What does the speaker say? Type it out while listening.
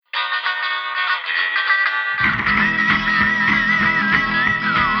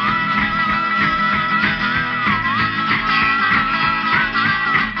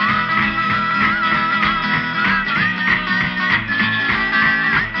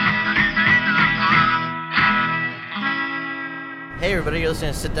everybody. You're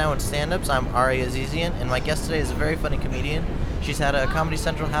listening to Sit Down with Stand-Ups. I'm Ari Azizian, and my guest today is a very funny comedian. She's had a Comedy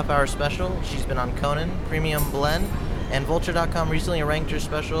Central half-hour special. She's been on Conan, Premium Blend, and Vulture.com recently ranked her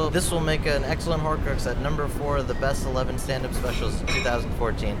special. This will make an excellent Horcrux at number 4 of the best 11 stand-up specials of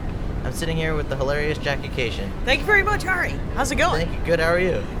 2014. I'm sitting here with the hilarious Jackie Kashian. Thank you very much, Ari. How's it going? Thank you. Good. How are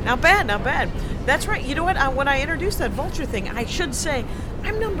you? Not bad, not bad. That's right. You know what? When I introduced that Vulture thing, I should say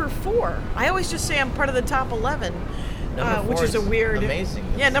I'm number 4. I always just say I'm part of the top 11, which is a weird. Amazing.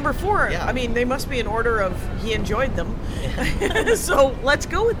 Yeah, number 4. Yeah. I mean, they must be in order of he enjoyed them. Yeah. So let's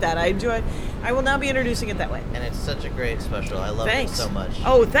go with that. I will now be introducing it that way. And it's such a great special. I love it so much.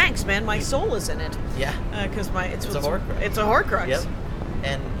 Oh, thanks, man. My soul is in it. Yeah. Because it's a Horcrux. It's a Horcrux. Yep.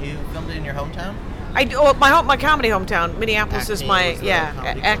 And you filmed it in your hometown? I do. My comedy hometown, Minneapolis, Acme is my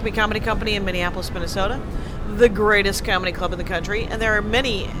comedy Acme Comedy Company in Minneapolis, Minnesota, the greatest comedy club in the country. And there are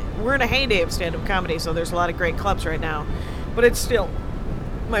many. We're in a heyday of stand-up comedy, so there's a lot of great clubs right now. But it's still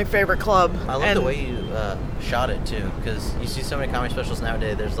my favorite club. I love the way you shot it too, because you see so many comedy specials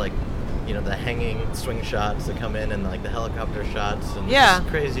nowadays. There's like, you know, the hanging swing shots that come in, and like the helicopter shots, and just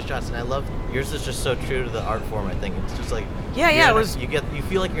crazy shots. And I love yours is just so true to the art form. I think it's just like it was. You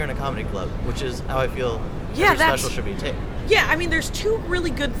feel like you're in a comedy club, which is how I feel. Yeah, every special should be taken. Yeah, I mean, there's two really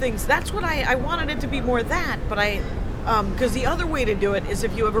good things. That's what I wanted it to be more that, but because the other way to do it is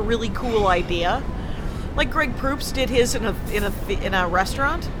if you have a really cool idea, like Greg Proops did his in a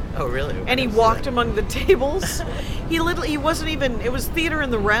restaurant. Oh, really? And he walked among the tables. He wasn't even, it was theater in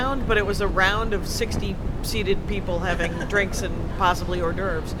the round, but it was a round of 60 seated people having drinks and possibly hors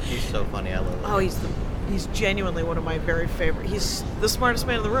d'oeuvres. He's so funny. I love him. Oh, he's genuinely one of my very favorite. He's the smartest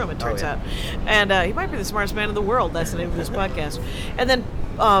man in the room, it turns out. And he might be the smartest man in the world. That's the name of his podcast. And then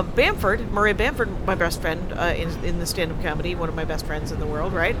Maria Bamford, my best friend in the stand-up comedy, one of my best friends in the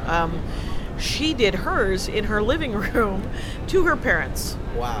world, right? She did hers in her living room to her parents.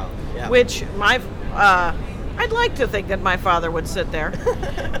 Wow. Yeah. Which I'd like to think that my father would sit there,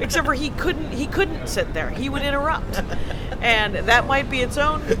 except for he couldn't sit there. He would interrupt, and that might be its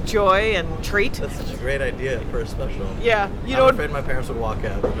own joy and treat. That's such a great idea for a special. Yeah, I'm afraid my parents would walk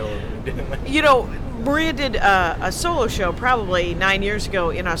out in the middle of doing that. You know, Maria did a solo show probably 9 years ago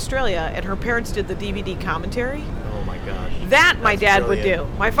in Australia, and her parents did the DVD commentary. Oh my gosh. That my dad would do.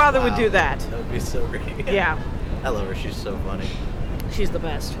 My father would do that. That would be so great. Yeah. I love her. She's so funny. She's the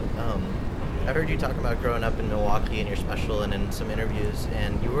best. I heard you talk about growing up in Milwaukee in your special and in some interviews,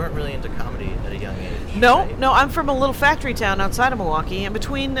 and you weren't really into comedy at a young age. No, right? no, I'm from a little factory town outside of Milwaukee, and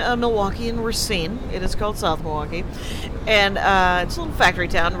between Milwaukee and Racine. It is called South Milwaukee, and it's a little factory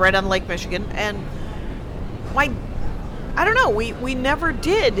town right on Lake Michigan. And I don't know, we never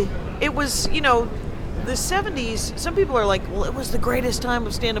did. It was, you know, the 70s. Some people are like, well, it was the greatest time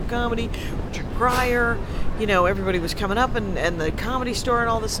of stand-up comedy. Richard Pryor, you know, everybody was coming up, and the Comedy Store and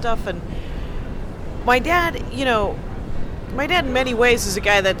all this stuff, and my dad in many ways is a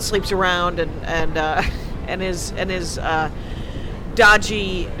guy that sleeps around and his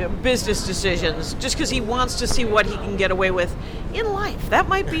dodgy business decisions just because he wants to see what he can get away with in life. That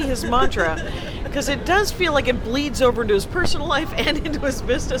might be his mantra, because it does feel like it bleeds over into his personal life and into his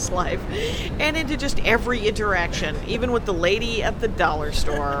business life and into just every interaction, even with the lady at the dollar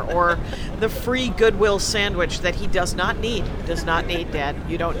store or the free Goodwill sandwich that he does not need. Does not need, Dad.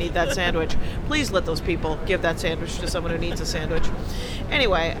 You don't need that sandwich. Please let those people give that sandwich to someone who needs a sandwich.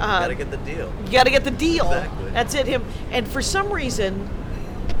 Anyway. Gotta get the deal. You gotta get the deal. Exactly. That's it. And for some reason,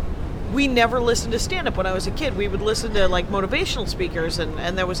 we never listened to stand-up when I was a kid. We would listen to like motivational speakers,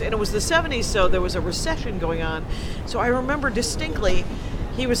 and it was the 70s, so there was a recession going on. So I remember distinctly,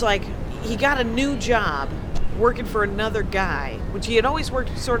 he was like, he got a new job working for another guy, which he had always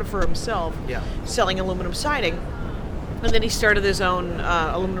worked sort of for himself, selling aluminum siding. And then he started his own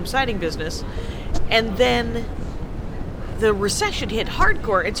aluminum siding business. And then the recession hit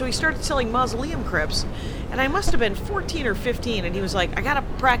hardcore, and so he started selling mausoleum crypts. And I must have been 14 or 15, and he was like, I gotta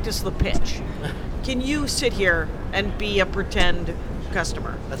practice the pitch. Can you sit here and be a pretend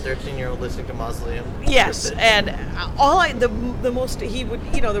customer? A 13-year-old listening to Mausoleum? Yes, and the most, he would,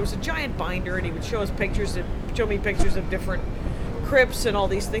 you know, there was a giant binder, and he would show me pictures of different crypts and all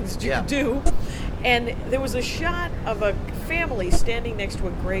these things that you could do. And there was a shot of a family standing next to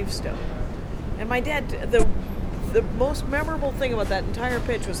a gravestone. And my dad, the most memorable thing about that entire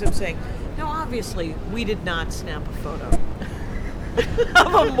pitch was him saying, now, obviously, we did not snap a photo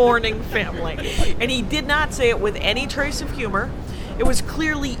of a mourning family. And he did not say it with any trace of humor. It was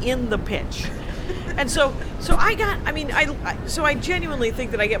clearly in the pitch. And so I genuinely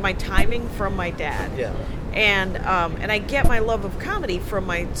think that I get my timing from my dad. Yeah. And I get my love of comedy from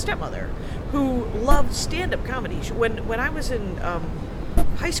my stepmother, who loved stand-up comedy. When I was in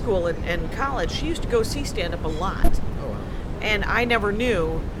high school and college, she used to go see stand-up a lot. Oh, wow. And I never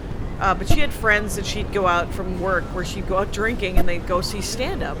knew, but she had friends that she'd go out from work where she'd go out drinking and they'd go see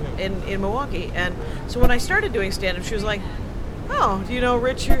stand-up in Milwaukee. And so when I started doing stand-up, she was like, oh, do you know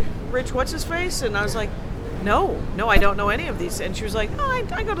Rich what's-his-face? And I was like, no, I don't know any of these. And she was like, oh,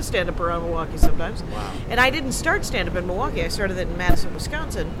 I go to stand-up around Milwaukee sometimes. Wow. And I didn't start stand-up in Milwaukee. I started it in Madison,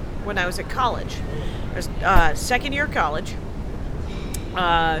 Wisconsin when I was at college. I was second year of college.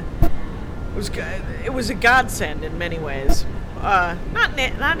 It was a godsend in many ways.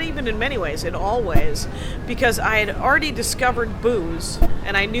 Not even in many ways, in all ways, because I had already discovered booze,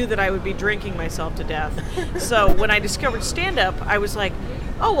 and I knew that I would be drinking myself to death. So when I discovered stand-up, I was like,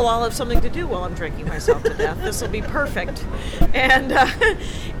 oh, well, I'll have something to do while I'm drinking myself to death. This will be perfect. And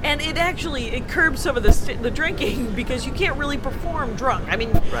it curbs some of the drinking, because you can't really perform drunk. I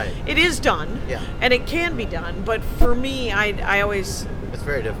mean, Right. It is done, Yeah. and it can be done, but for me, I always... It's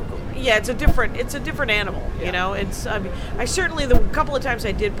very difficult. Yeah, it's a different animal. Yeah. You know, I certainly, the couple of times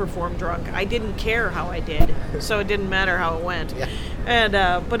I did perform drunk, I didn't care how I did, so it didn't matter how it went. Yeah. And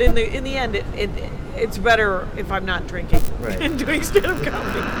but in the end, it's better if I'm not drinking Right. and doing stand-up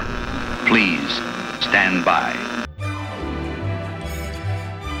comedy. Please stand by.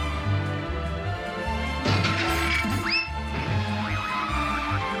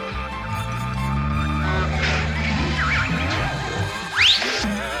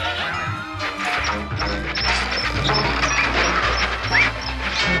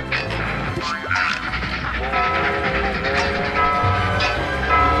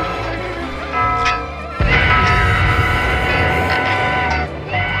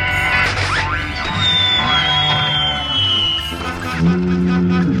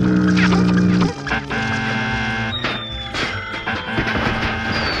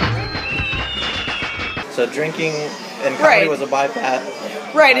 So drinking and comedy Right. was a bypass.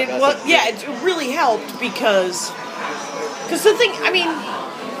 Right. bypass It really helped because the thing, I mean,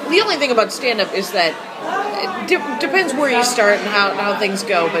 the only thing about stand-up is that it depends where you start and how things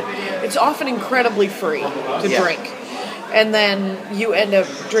go, but it's often incredibly free to Yeah. drink. And then you end up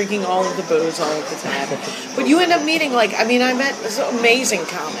drinking all of the booze all of the time. But you end up meeting, I met some amazing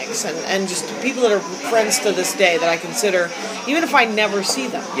comics and just people that are friends to this day that I consider, even if I never see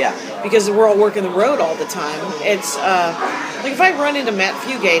them. Yeah. Because we're all working the road all the time. It's, if I run into Matt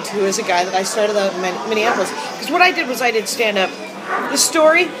Fugate, who is a guy that I started out in Minneapolis, because what I did was I did stand-up. This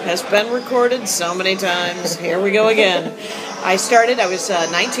story has been recorded so many times. Here we go again. I was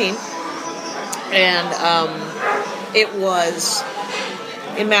 19, and it was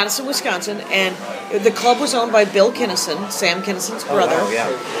in Madison, Wisconsin, and the club was owned by Bill Kinnison, Sam Kinnison's brother. Oh, wow, yeah.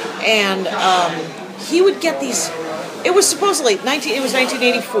 And he would get these. It was supposedly it was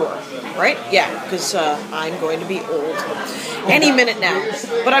 1984, right? Yeah, because I'm going to be old any minute now.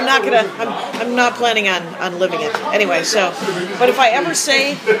 But I'm not planning on living it anyway. But if I ever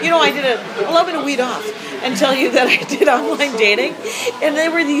say, I love to weed off and tell you that I did online dating, and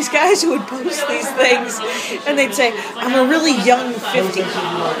there were these guys who would post these things, and they'd say, I'm a really young 50.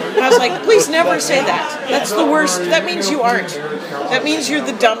 And I was like, please never say that. That's the worst. That means you aren't. That means you're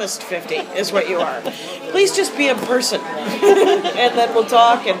the dumbest 50, is what you are. Please just be a person, and then we'll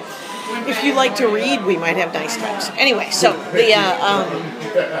talk, and if you like to read, we might have nice times. Anyway, so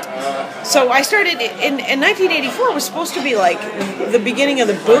so I started in 1984. Was supposed to be like the beginning of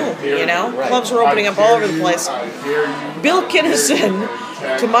the boom. Right. Clubs were opening up all over the place. Bill Kinnison,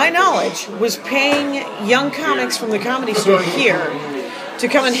 to my knowledge, was paying young comics from the Comedy Store here to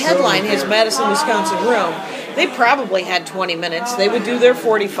come and headline his Madison, Wisconsin room. They probably had 20 minutes. They would do their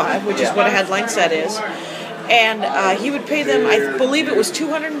 45, which is what a headline set is. And he would pay them, I believe it was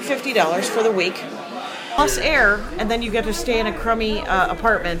 $250 for the week, plus air, and then you get to stay in a crummy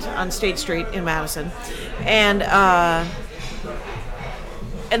apartment on State Street in Madison. And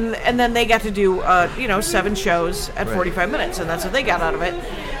then they got to do 7 shows at 45 minutes, and that's what they got out of it.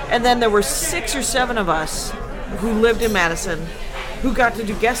 And then there were 6 or 7 of us who lived in Madison who got to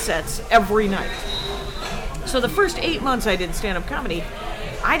do guest sets every night. So the first 8 months I did stand-up comedy,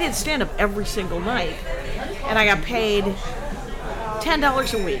 I did stand-up every single night, and I got paid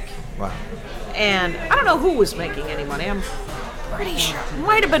 $10 a week. Wow. And I don't know who was making any money. I'm pretty sure. It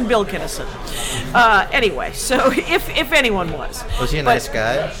might have been Bill Kinnison. Anyway, so if anyone was. Was he a nice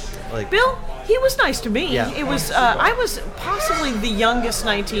guy? Bill, he was nice to me. Yeah. It was. I was possibly the youngest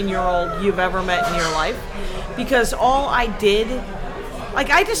 19-year-old you've ever met in your life, because all I did,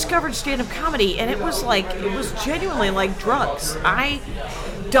 I discovered stand-up comedy, and it was genuinely like drugs.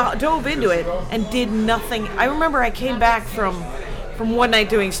 dove into it and did nothing. I remember I came back from one night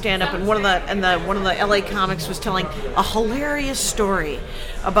doing stand-up, and one of the LA comics was telling a hilarious story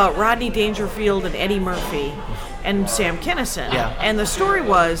about Rodney Dangerfield and Eddie Murphy and Sam Kinison. Yeah. And the story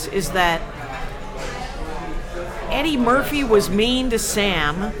is that Eddie Murphy was mean to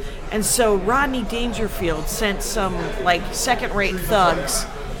Sam, and so Rodney Dangerfield sent some like second-rate thugs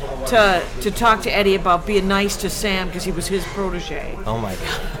to talk to Eddie about being nice to Sam because he was his protege. Oh my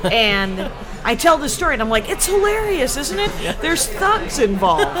God. And I tell the story and I'm like, it's hilarious, isn't it? There's thugs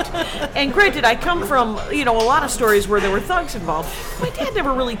involved. And granted, I come from, a lot of stories where there were thugs involved. My dad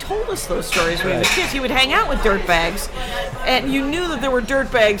never really told us those stories when we were kids. He would hang out with dirtbags, and you knew that there were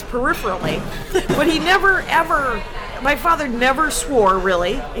dirtbags peripherally, but he never ever, my father never swore,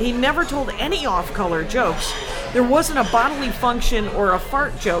 really. He never told any off-color jokes. There wasn't a bodily function or a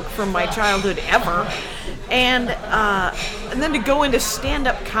fart joke from my childhood ever. And then to go into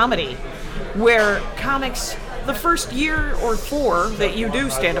stand-up comedy, where comics, the first year or 4 that you do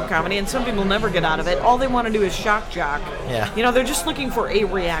stand-up comedy, and some people never get out of it, all they want to do is shock jock. Yeah. They're just looking for a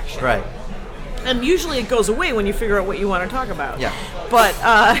reaction. Right. And usually it goes away when you figure out what you want to talk about. Yeah. But,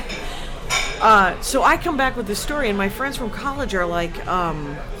 so I come back with this story, and my friends from college are like,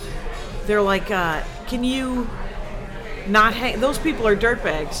 they're like, can you not hang, those people are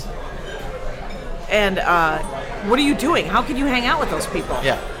dirtbags. And what are you doing? How can you hang out with those people?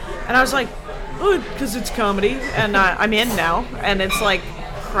 Yeah. And I was like, oh, because it's comedy, and I'm in now, and it's like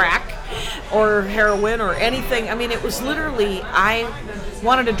crack or heroin or anything. I mean, it was literally, I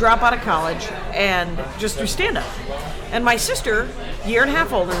wanted to drop out of college and just do stand-up. And my sister, a year and a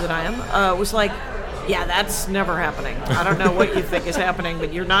half older than I am, was like, yeah, that's never happening. I don't know what you think is happening,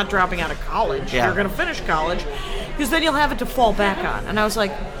 but you're not dropping out of college. Yeah. You're going to finish college, because then you'll have it to fall back on. And I was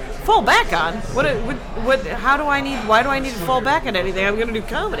like, fall back on? What? Why do I need to fall back on anything? I'm going to do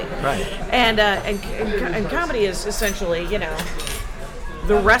comedy. Right. And comedy is essentially,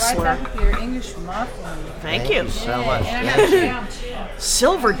 the wrestler. Right back with your English muffin. Thank you. so much. And I got you.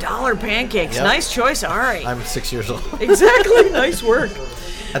 Silver dollar pancakes. Yep. Nice choice, Ari. I'm 6 years old. Exactly. Nice work.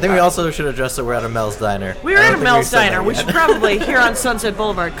 I think we also should address that we're at a Mel's Diner. We were I at don't a think Mel's said that Diner. We yet. should probably, here on Sunset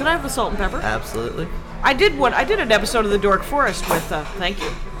Boulevard. Could I have a salt and pepper? Absolutely. I did an episode of The Dork Forest with, thank you,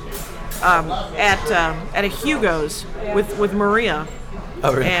 at a Hugo's with Maria.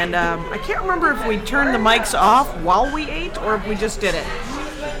 Oh, really? And I can't remember if we turned the mics off while we ate or if we just did it.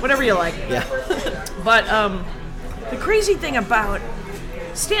 Whatever you like. Yeah. But the crazy thing about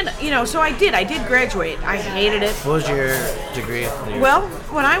stand-up, so I did graduate. I hated it. What was your degree? Well,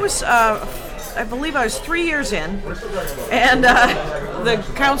 when I was, I believe I was 3 years in, and the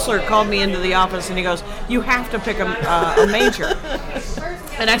counselor called me into the office and he goes, "You have to pick a major."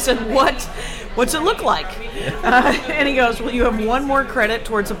 And I said, What's it look like? And he goes, well, you have one more credit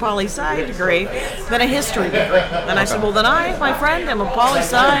towards a poli-sci degree than a history degree. And I said, well, then I, my friend, am a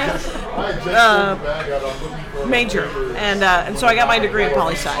poli-sci major. And so I got my degree in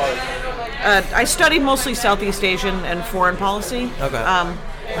poli-sci. I studied mostly Southeast Asian and foreign policy. Okay.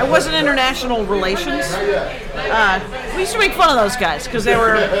 I was in international relations. We used to make fun of those guys because they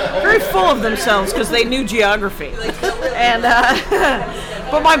were very full of themselves because they knew geography. And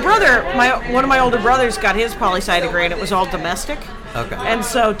but my brother, one of my older brothers, got his poli-sci degree, and it was all domestic. Okay. And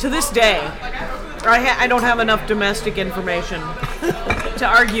so to this day, I don't have enough domestic information to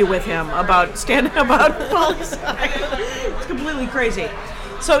argue with him about poli-sci. It's completely crazy.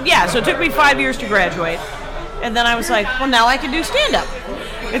 So it took me 5 years to graduate, and then I was like, well, now I can do stand-up.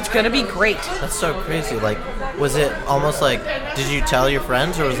 It's gonna be great. That's so crazy. Like, was it almost like, did you tell your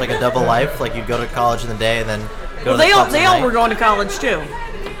friends, or was it like a double life? Like, you'd go to college in the day and then go to the clubs They at all night? were going to college too.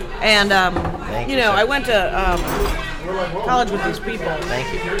 And Thank you, sir. I went to college with these people.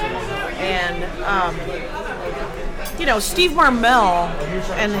 Thank you. And Steve Marmel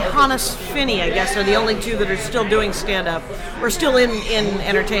and Hannes Finney, I guess, are the only two that are still doing stand-up or still in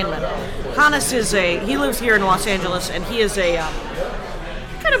entertainment. Hannes he lives here in Los Angeles, and he is a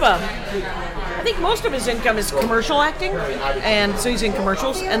I think most of his income is commercial acting, and so he's in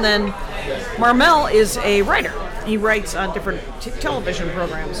commercials. And then Marmel is a writer. He writes on different television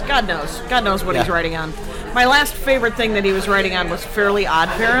programs. God knows what he's writing on. My last favorite thing that he was writing on was Fairly Odd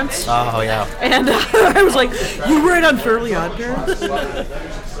Parents. Oh, yeah. And I was like, you write on Fairly Odd Parents?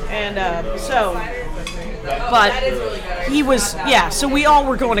 And but he was, so we all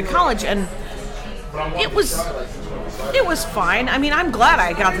were going to college, and it was fine. I mean, I'm glad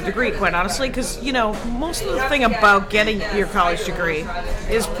I got the degree, quite honestly, because, most of the thing about getting your college degree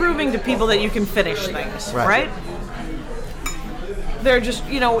is proving to people that you can finish things, right? They're just,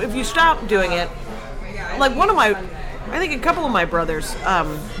 if you stop doing it, like one of I think a couple of my brothers,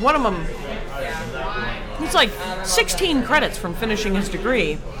 one of them, he's like 16 credits from finishing his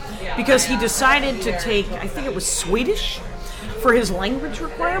degree because he decided to take, I think it was Swedish, for his language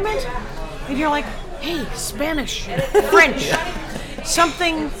requirement. And you're like, hey, Spanish, French,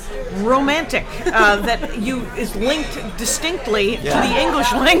 something romantic that is linked distinctly to the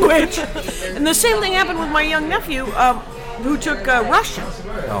English language. And the same thing happened with my young nephew, who took Russian.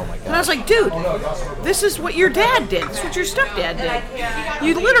 Oh my god. And I was like, dude, this is what your dad did. This is what your stepdad did.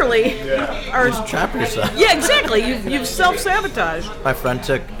 You literally are... Just trap yourself. Yeah, exactly. You've self-sabotaged. My friend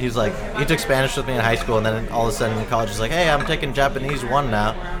he took Spanish with me in high school, and then all of a sudden in college he's like, hey, I'm taking Japanese 1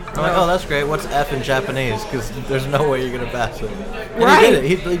 now. I'm like, oh, that's great. What's F in Japanese? Because there's no way you're going to pass it. And Right.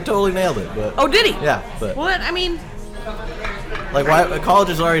 he did it. He totally nailed it. But, Oh, did he? yeah, but Well, I mean, like, why? College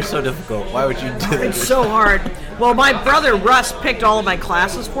is already so difficult. Why would you do that? it's so hard. Well, my brother Russ picked all of my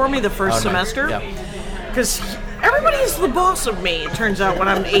classes for me the first Oh, nice. semester. Yeah. Because everybody's the boss of me, it turns out, when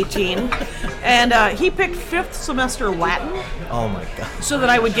I'm 18. And he picked 5th semester Latin Oh my god. so that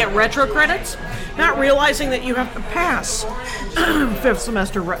I would get retro credits, not realizing that you have to pass 5th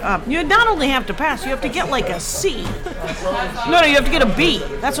semester. You not only have to pass, you have to get like a C. No, you have to get a B.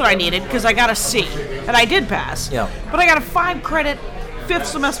 That's what I needed because I got a C. And I did pass. Yeah. But I got a 5-credit 5th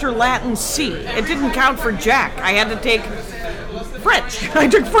semester Latin C. It didn't count for jack. I had to take French. I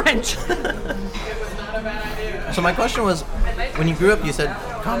took French. So my question was, when you grew up, you said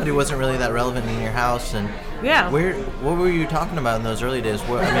comedy wasn't really that relevant in your house, and Yeah. what were you talking about in those early days?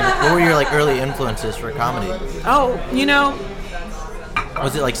 What were your like early influences for comedy? Oh, you know,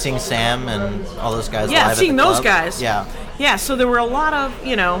 Was it like seeing Sam and all those guys? yeah, live at seeing the those club? guys. Yeah. Yeah, so there were a lot of,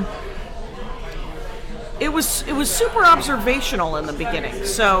 it was super observational in the beginning.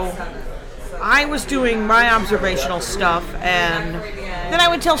 So I was doing my observational stuff, and then I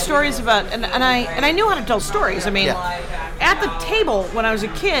would tell stories about, and I knew how to tell stories. I mean, Yeah. at the table when I was a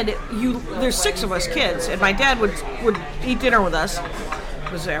kid, there's 6 of us kids, and my dad would eat dinner with us.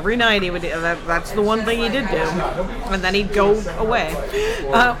 It was every night he would. That's the one thing he did do, and then he'd go away.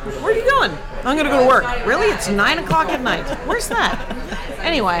 Where are you going? I'm going to go to work. Really? It's 9 o'clock at night. Where's that?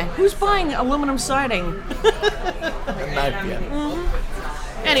 Anyway, who's buying aluminum siding? 9 p.m.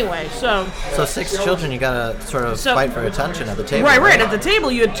 Anyway, so 6 children, you gotta sort of So- fight for attention at the table. right at the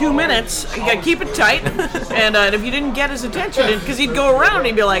table, you had 2 minutes. You got to keep it tight, and if you didn't get his attention, because he'd go around,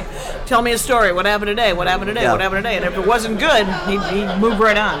 he'd be like, "Tell me a story. What happened today? What happened today? Yeah. What happened today?" And if it wasn't good, he'd move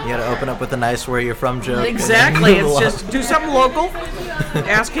right on. You gotta open up with a nice "where you're from" joke. and then Exactly. move It's along. just do something local.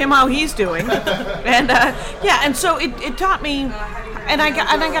 Ask him how he's doing, and and so it taught me, and I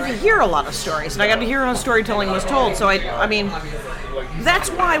got to hear a lot of stories, and I got to hear how storytelling was told. So I mean, that's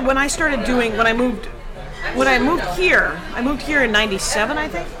why when I started doing when I moved here in '97, I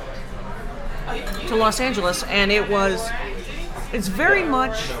think, to Los Angeles, and it's very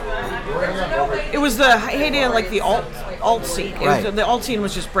much. It was the heyday of like the alt scene. Right. The alt scene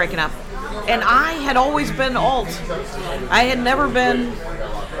was just breaking up. And I had always been alt. I had never been.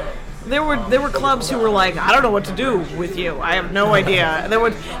 There were clubs who were like, I don't know what to do with you. I have no idea. There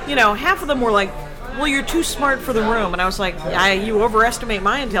would, half of them were like, well, you're too smart for the room. And I was like, you overestimate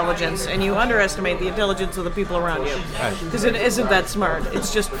my intelligence and you underestimate the intelligence of the people around you. Because it isn't that smart.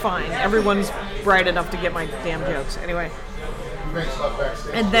 It's just fine. Everyone's bright enough to get my damn jokes. Anyway.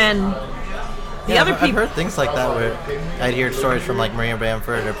 And then the other I've people. heard things like that where I'd hear stories from like Maria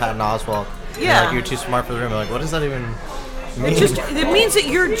Bamford or Patton Oswalt. Yeah. Like, you're too smart for the room. I'm like, what does that even mean? It means that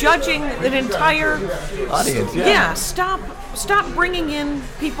you're judging an entire Audience, yeah. Yeah, stop bringing in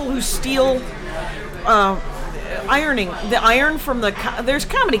people who steal ironing the iron from there's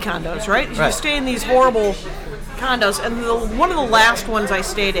comedy condos, right? You Right. stay in these horrible condos, and one of the last ones I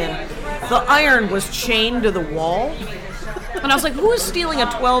stayed in, the iron was chained to the wall, and I was like, who is stealing a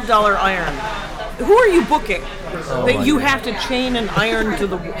 $12 iron? Who are you booking that you have to chain an iron to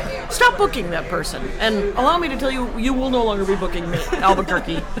the wall? Stop booking that person, and allow me to tell you, you will no longer be booking me,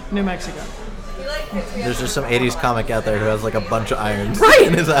 Albuquerque, New Mexico. There's just some 80s comic out there who has like a bunch of irons Right.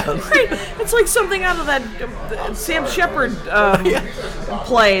 in his house. Right. It's like something out of that Sam Shepard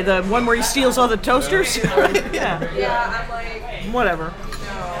play, the one where he steals all the toasters. Yeah. Whatever.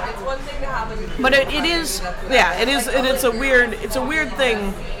 But it is it's a weird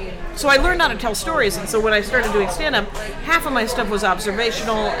thing. So I learned how to tell stories, and so when I started doing stand-up, half of my stuff was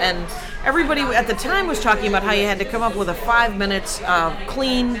observational, and everybody at the time was talking about how you had to come up with a 5 minutes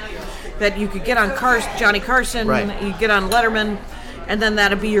clean that you could get on Johnny Carson, Right. you'd get on Letterman, and then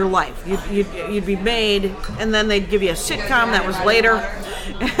that'd be your life. You'd be made, and then they'd give you a sitcom that was later.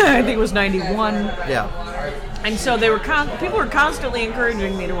 I think it was 91. Yeah. And so they were people were constantly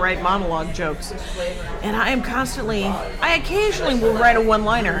encouraging me to write monologue jokes, and I occasionally will write a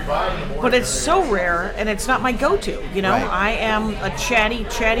one-liner, but it's so rare, and it's not my go-to. You know, Right. I am a chatty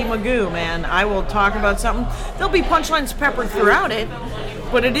Magoo, man. I will talk about something. There'll be punchlines peppered throughout it,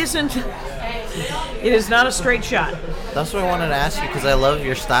 but it isn't. It is not a straight shot. That's what I wanted to ask you, because I love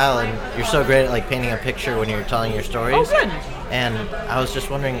your style, and you're so great at like painting a picture when you're telling your stories. Oh, good. And I was just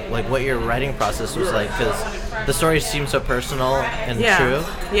wondering, like, what your writing process was like, because the stories seem so personal and Yeah. true.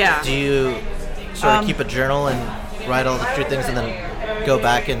 Yeah. Do you sort of keep a journal and write all the true things, and then go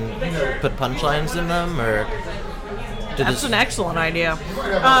back and put punchlines in them, or? That's an excellent idea.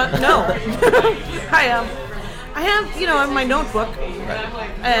 No, I have, I have my notebook,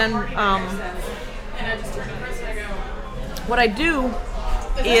 and what I do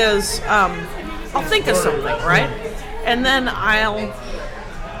is I'll think of something, right, and then I'll,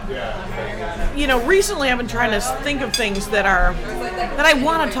 recently I've been trying to think of things that I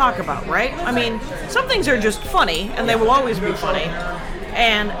want to talk about, right? I mean, some things are just funny, and they will always be funny,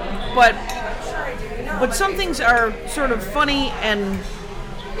 but some things are sort of funny and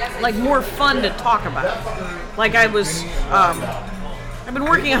like more fun to talk about. Like I've been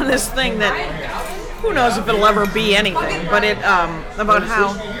working on this thing that who knows if it'll ever be anything, but it about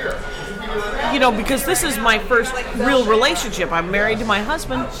how, because this is my first real relationship. I'm married to my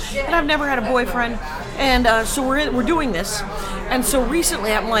husband, and I've never had a boyfriend, and so we're doing this, and so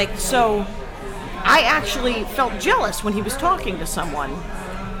recently I'm like, so I actually felt jealous when he was talking to someone.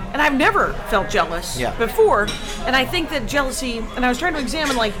 And I've never felt jealous before, and I think that jealousy, and I was trying to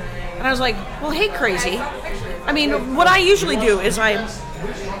examine, and I was like, well, hey, crazy. I mean, what I usually do is I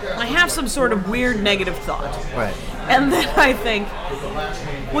have some sort of weird negative thought. Right. And then I think,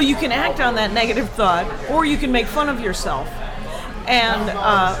 well, you can act on that negative thought, or you can make fun of yourself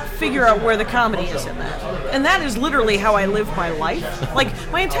and figure out where the comedy is in that. And that is literally how I live my life. Like,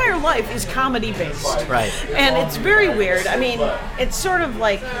 my entire life is comedy-based. Right. And it's very weird. I mean, it's sort of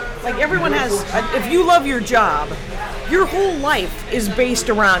like everyone has, if you love your job, your whole life is based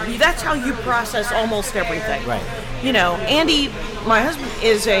around, that's how you process almost everything. Right. Andy, my husband,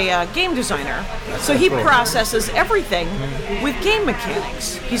 is a game designer, so he processes everything with game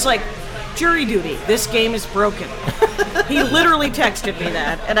mechanics. He's like, jury duty, this game is broken. He literally texted me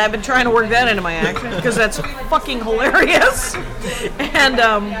that, and I've been trying to work that into my act because that's fucking hilarious.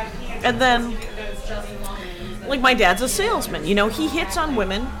 And then, like, my dad's a salesman. He hits on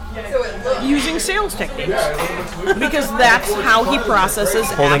women using sales techniques because that's how he processes.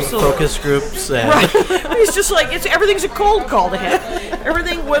 Holding focus groups. Right. He's just like, everything's a cold call to him.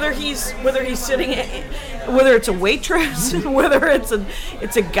 Everything, whether he's sitting, whether it's a waitress, whether it's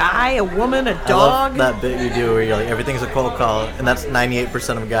a guy, a woman, a dog. I love that bit you do where you're like, everything's a cold call, and that's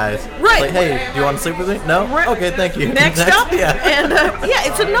 98% of guys. Right. Like, hey, do you want to sleep with me? No? Right. Okay, thank you. Next up. Yeah. And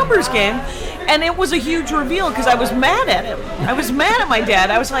it's a numbers game. And it was a huge reveal because I was mad at him. I was mad at my dad.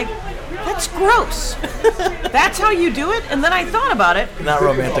 I was like, that's gross. That's how you do it? And then I thought about it. Not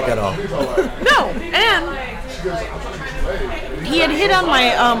romantic at all. No. And he had hit on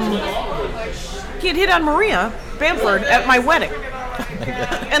Maria Bamford at my wedding.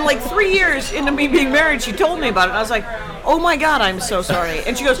 And like 3 years into me being married, she told me about it. And I was like, oh my God, I'm so sorry.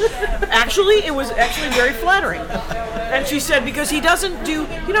 And she goes, actually, it was actually very flattering. And she said, because he doesn't do,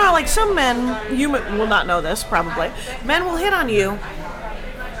 how like some men, you will not know this probably, men will hit on you,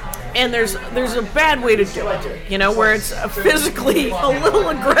 and there's a bad way to do it, where it's physically a little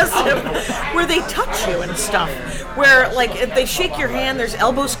aggressive, where they touch you and stuff, where like if they shake your hand, there's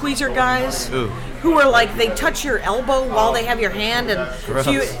elbow squeezer guys. Ooh. Who are like, they touch your elbow while they have your hand, and so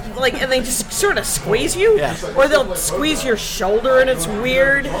you, and they just sort of squeeze you, or they'll squeeze your shoulder, and it's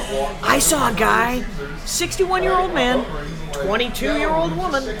weird. I saw a guy, 61-year-old man, 22-year-old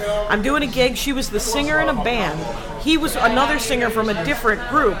woman. I'm doing a gig. She was the singer in a band. He was another singer from a different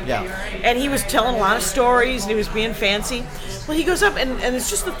group, and he was telling a lot of stories, and he was being fancy. Well, he goes up, and it's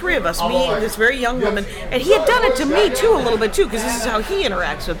just the three of us, me and this very young woman, and he had done it to me, too, a little bit, too, because this is how he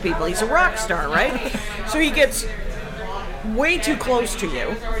interacts with people. He's a rock star, right? So he gets way too close to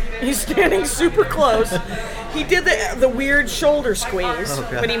you. He's standing super close. He did the weird shoulder squeeze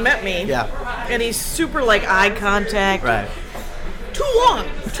when he met me, and he's super, like, eye contact. Right. Too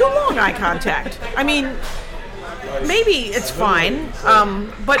long eye contact. I mean, maybe it's fine,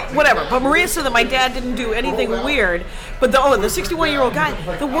 but whatever. But Maria said that my dad didn't do anything weird. But the 61-year-old guy,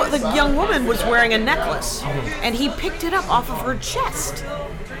 the young woman was wearing a necklace, and he picked it up off of her chest.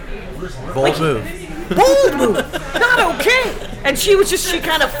 Bold move. Bold move, not okay. And she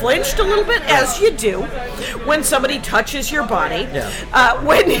kind of flinched a little bit, as you do when somebody touches your body,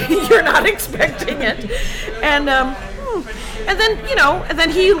 when you're not expecting it. And then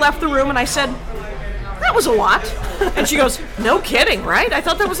he left the room, and I said, that was a lot. And she goes, no kidding, right? I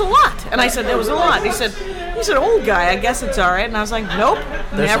thought that was a lot. And I said, that was a lot. And he said, he's an old guy, I guess it's all right. And I was like, nope,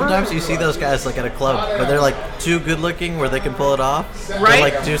 There's never. sometimes you see those guys like at a club, but they're like too good looking where they can pull it off. Right. They'll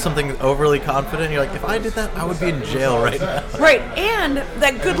like do something overly confident. You're like, if I did that, I would be in jail right now. Right, and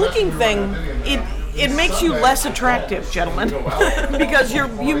that good-looking thing, it makes you less attractive, gentlemen, because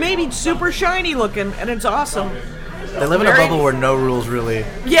you may be super shiny looking, and it's awesome. They live in a bubble where no rules really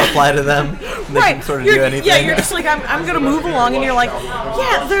apply to them. They can sort of do anything. Yeah, you're just like, I'm going to move along, and you're like,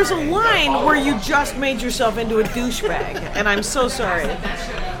 yeah, there's a line where you just made yourself into a douchebag, and I'm so sorry.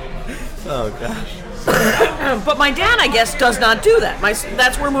 Oh, gosh. But my dad, I guess, does not do that.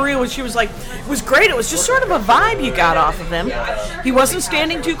 That's where Maria was. She was like, it was great. It was just sort of a vibe you got off of him. He wasn't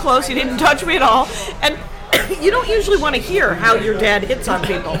standing too close. He didn't touch me at all. And you don't usually want to hear how your dad hits on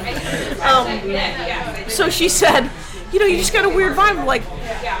people. So she said, you just got a weird vibe. Like,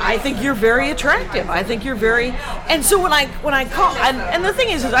 I think you're very attractive. I think you're very. And so when I call, and the thing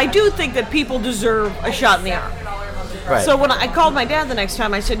is I do think that people deserve a shot in the arm. Right. So when I called my dad the next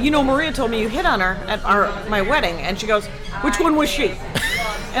time, I said, Maria told me you hit on her at my wedding. And she goes, which one was she?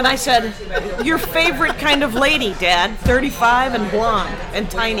 And I said, your favorite kind of lady, Dad, 35 and blonde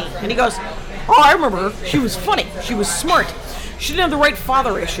and tiny. And he goes, oh, I remember her. She was funny. She was smart. She didn't have the right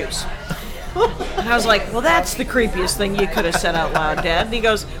father issues. And I was like, well, that's the creepiest thing you could have said out loud, Dad. And he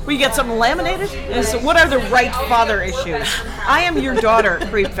goes, well, you got something laminated? And I said, what are the right father issues? I am your daughter,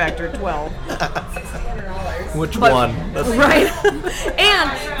 creep factor 12. Which one? Right.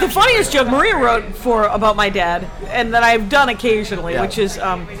 And the funniest joke Maria wrote about my dad, and that I've done occasionally, which is,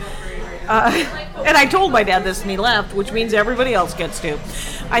 and I told my dad this, and he laughed, which means everybody else gets to.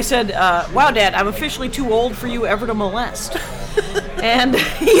 I said, wow, Dad, I'm officially too old for you ever to molest. And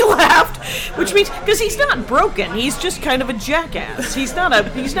he laughed, which means, because he's not broken, he's just kind of a jackass. He's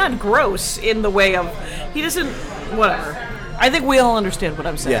not gross in the way of, he doesn't, whatever. I think we all understand what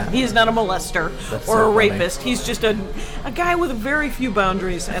I'm saying. Yeah. He is not a molester That's or so a funny. rapist. He's just a guy with very few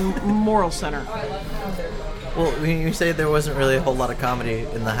boundaries and moral center. Well, when you say there wasn't really a whole lot of comedy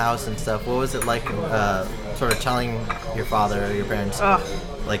in the house and stuff, what was it like sort of telling your father or your parents,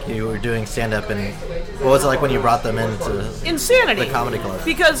 like you were doing stand-up, and what was it like when you brought them into Insanity. the comedy club?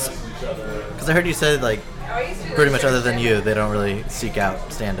 Because I heard you said, like, pretty much other than you, they don't really seek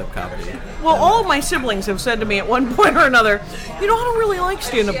out stand-up comedy. well, all of my siblings have said to me at one point or another, I don't really like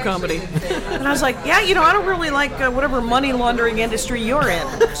stand-up comedy. And I was like, yeah, I don't really like whatever money laundering industry you're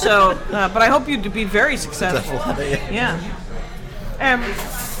in. So, but I hope you to be very successful. Yeah.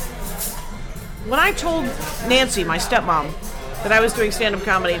 When I told Nancy, my stepmom, that I was doing stand-up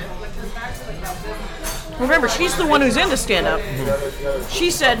comedy, remember, she's the one who's into stand-up.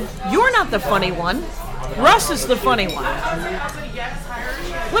 She said, you're not the funny one. Russ is the funny one.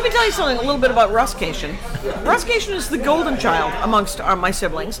 Let me tell you something a little bit about Russcation. Russcation is the golden child amongst my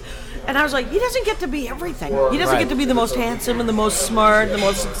siblings. And I was like, he doesn't get to be everything. He doesn't get to be the most handsome and the most smart, the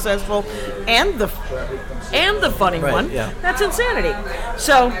most successful, and the funny one. Yeah. That's insanity.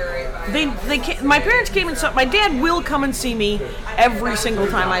 So my parents came and saw. My dad will come and see me every single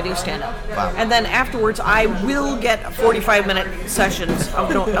time I do stand up. Wow. And then afterwards, I will get 45-minute sessions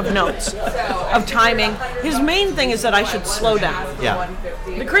of notes, of timing. His main thing is that I should slow down. Yeah.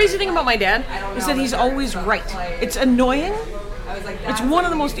 The crazy thing about my dad is that he's always right. It's annoying. It's one of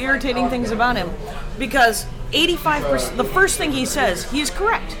the most irritating things about him, because 85%, the first thing he says, he is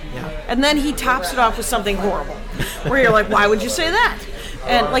correct. Yeah. And then he tops it off with something horrible, where you're like, why would you say that?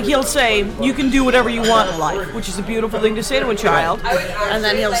 And like he'll say, you can do whatever you want in life, which is a beautiful thing to say to a child. And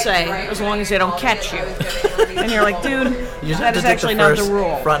then he'll say, as long as they don't catch you. And you're like, dude, You just that have is to take actually the not first the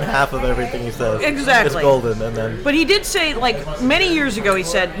rule. front half of everything he says. Exactly. It's golden, and then... But he did say, like, many years ago, he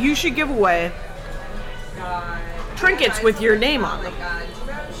said, you should give away trinkets with your name on them,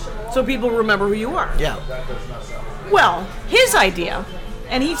 so people remember who you are. Yeah. Well, his idea,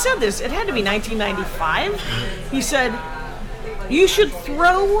 and he said this, it had to be 1995, he said, you should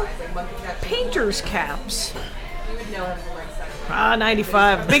throw painter's caps,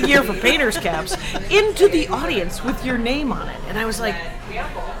 95, big year for painter's caps, into the audience with your name on it. And I was like,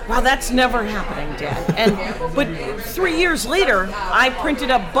 wow, that's never happening, Dad. But 3 years later, I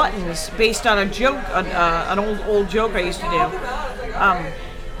printed up buttons based on a joke, an old joke I used to do,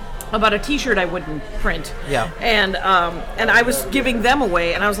 about a T-shirt I wouldn't print. Yeah. And I was giving them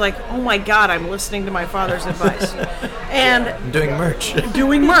away, and I was like, oh my God, I'm listening to my father's advice. And I'm doing merch.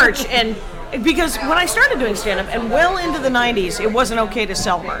 doing merch, and because when I started doing stand-up, and well into the 90s, it wasn't okay to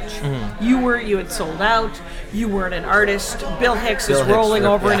sell merch. You had sold out, you weren't an artist. Bill Hicks is rolling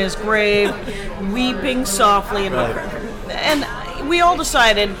over in his grave, weeping softly, and we all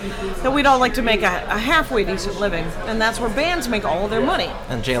decided that we'd all like to make a halfway decent living, and that's where bands make all of their money.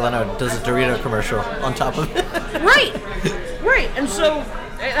 And Jay Leno does a Dorito commercial on top of it. Right, and so,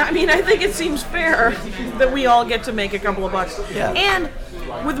 I mean, I think it seems fair that we all get to make a couple of bucks. Yeah. And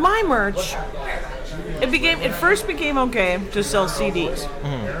with my merch, it first became okay to sell CDs.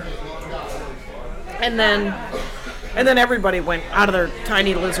 And then everybody went out of their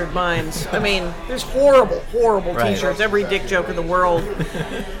tiny lizard minds. I mean, there's horrible t-shirts, every dick joke in the world.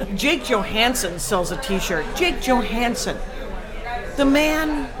 Jake Johansson sells a t-shirt. Jake Johansson. The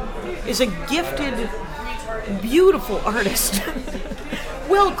man is a gifted, beautiful artist.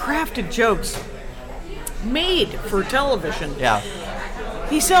 Well-crafted jokes. Made for television. Yeah.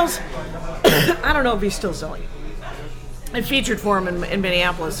 He sells, I don't know if he's still selling. I featured for him in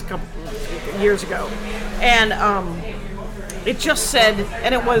Minneapolis a couple years ago. And it just said,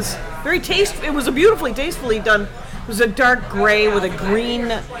 and it was very tasteful, it was a beautifully tastefully done, it was a dark gray with a green,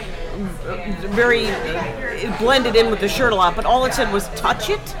 very, it blended in with the shirt a lot, but all it said was, touch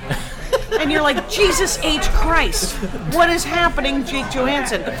it. And you're like, Jesus H. Christ, what is happening, Jake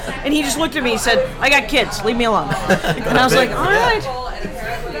Johansson? And he just looked at me and said, I got kids, leave me alone. And I was like, all right.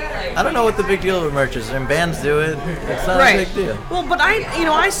 I don't know what the big deal with merch is. And bands do it. It's not a big deal. Well, but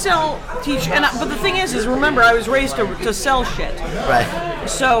I sell t-shirts. But the thing is remember, I was raised to sell shit. Right.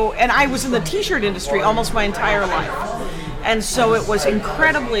 So, and I was in the t-shirt industry almost my entire life. And so it was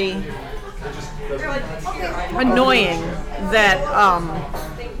incredibly annoying that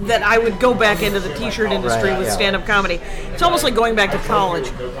I would go back into the t-shirt industry with stand-up comedy. It's almost like going back to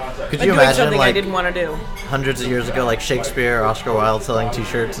college. Could you imagine something like I didn't want to do? Hundreds of years ago, like Shakespeare or Oscar Wilde selling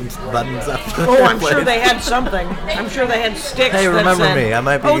t-shirts and buttons after Oh, I'm sure they had something. I'm sure they had sticks. Hey, remember that said, me? I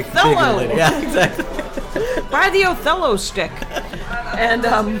might be Othello. Yeah, exactly. Buy the Othello stick. And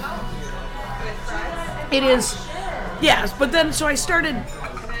it is, yes. But then, so I started,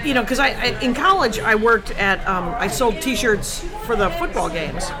 because in college I worked at, I sold T-shirts for the football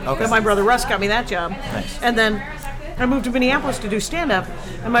games. Okay. And my brother Russ got me that job. Nice. And then I moved to Minneapolis to do stand-up,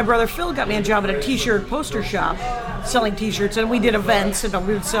 and my brother Phil got me a job at a T-shirt poster shop, selling T-shirts, and we did events, and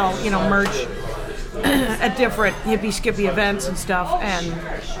we would sell, merch at different hippie skippy events and stuff, and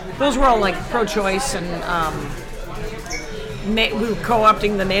those were all like pro-choice, and we were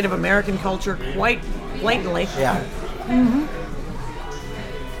co-opting the Native American culture quite blatantly. Yeah.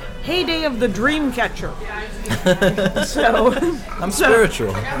 Heyday of the dream catcher. So I'm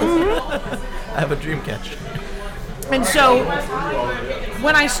spiritual. I have a dream catcher. And so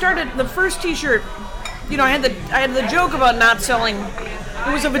when I started the first T-shirt, I had the joke about not selling.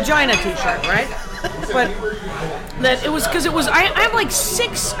 It was a vagina T-shirt, right? But that it was because it was. I have like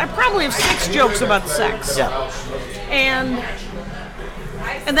six. I probably have 6 jokes about sex. Yeah. And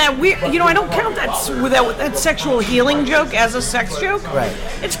that we, I don't count that sexual healing joke as a sex joke. Right.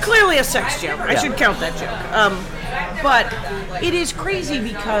 It's clearly a sex joke. I should count that joke. But it is crazy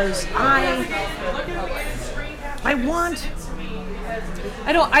because I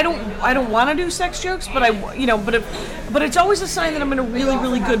don't want to do sex jokes, but but it's always a sign that I'm in a really,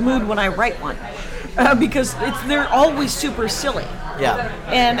 really good mood when I write one, because they're always super silly. Yeah.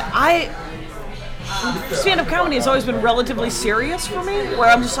 And stand-up comedy has always been relatively serious for me, where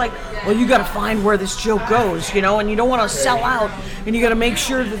I'm just like, well, you got to find where this joke goes, and you don't want to sell out, and you got to make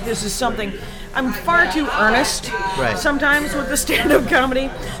sure that this is something. I'm far too earnest sometimes with the stand-up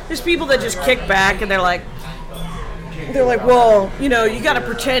comedy. There's people that just kick back and they're like, well, you got to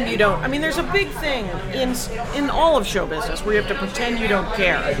pretend you don't. I mean, there's a big thing in all of show business where you have to pretend you don't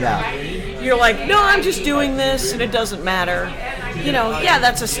care. Yeah. You're like, no, I'm just doing this and it doesn't matter.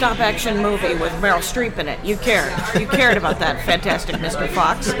 That's a stop-action movie with Meryl Streep in it. You cared. You cared about that, Fantastic Mr.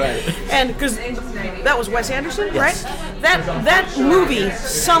 Fox. Right. And because that was Wes Anderson, yes. right? That movie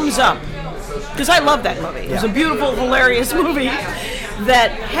sums up, because I love that movie. It was a beautiful, hilarious movie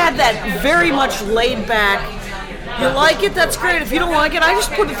that had that very much laid back, you like it, that's great. If you don't like it, I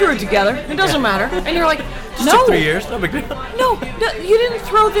just put it through it together. It doesn't matter. And you're like, no. Took 3 years, no big deal. No, you didn't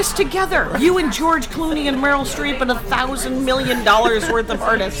throw this together. You and George Clooney and Meryl Streep and $1,000 million worth of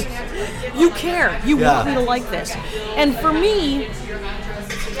artists. You care. You want me to like this. And for me,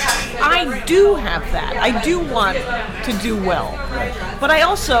 I do have that. I do want to do well. But I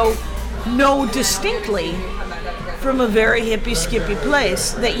also know distinctly from a very hippie skippy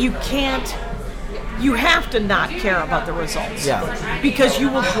place that you can't you have to not care about the results. Yeah. Because you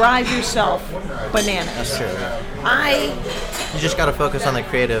will drive yourself bananas. That's true. You just got to focus on the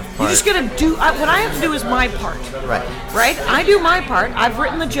creative part. You just gotta do. What I have to do is my part. Right. Right. I do my part. I've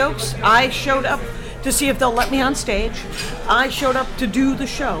written the jokes. I showed up to see if they'll let me on stage. I showed up to do the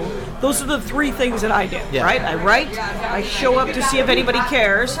show. Those are the three things that I do. Yeah. Right. I write. I show up to see if anybody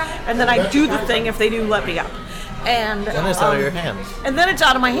cares, and then I do the thing if they do let me up. And then it's out of your hands. And then it's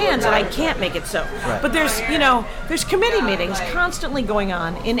out of my hands, and I can't make it so. Right. But there's committee meetings constantly going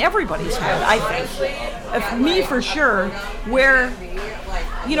on in everybody's head, I think. Me for sure, where,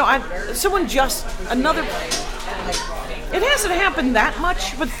 it hasn't happened that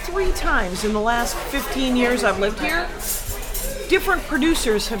much, but 3 times in the last 15 years I've lived here, different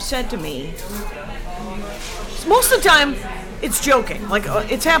producers have said to me, most of the time, it's joking. Like,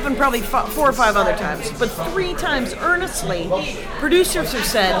 it's happened probably 4 or 5 other times. But 3 times, earnestly, producers have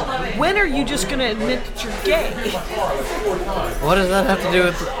said, when are you just going to admit that you're gay? What does that have to do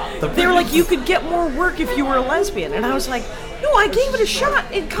with the... They were like, you could get more work if you were a lesbian. And I was like, no, I gave it a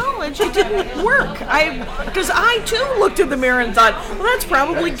shot in college. It didn't work. Because I, too, looked in the mirror and thought, well, that's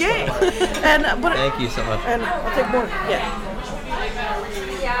probably gay. But Thank you so much. And I'll take more. Yeah.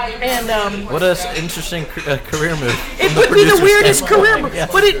 And what an interesting career move. It would be the weirdest career move. Yeah.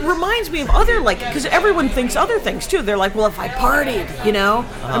 But it reminds me of other, because everyone thinks other things too. They're like, well, if I partied,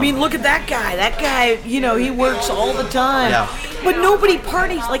 I mean, look at that guy. That guy, he works all the time. Yeah. But nobody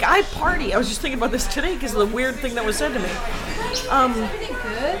parties. Like, I party. I was just thinking about this today because of the weird thing that was said to me.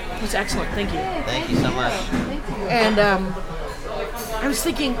 It was excellent. Thank you. Thank you so much. And I was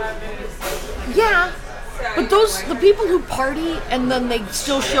thinking, yeah, but the people who party and then they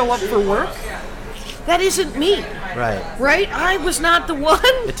still show up for work, that isn't me. Right. Right? I was not the one.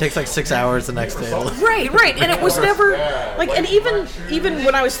 It takes like 6 hours the next day. Right. And it was never, and even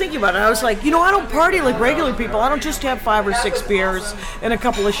when I was thinking about it, I was like, I don't party like regular people. I don't just have 5 or 6 beers and a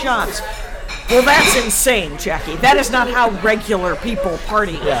couple of shots. Well, that's insane, Jackie. That is not how regular people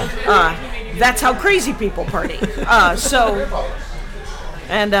party. Yeah. That's how crazy people party. So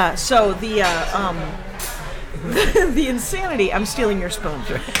the insanity. I'm stealing your spoon.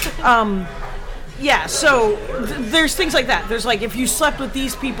 Yeah, so there's things like that. There's like, if you slept with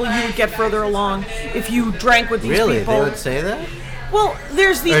these people, you would get further along. If you drank with these people. Really? They would say that? Well,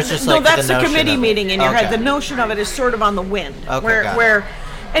 there's that's the committee meeting in your head. The notion of it is sort of on the wind. Okay, where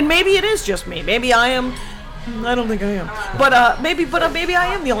and maybe it is just me. Maybe I am. I don't think I am. But maybe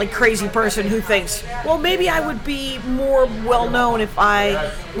I am the only crazy person who thinks, well, maybe I would be more well known if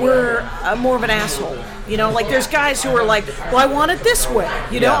I were more of an asshole. Like there's guys who are like, well, I want it this way.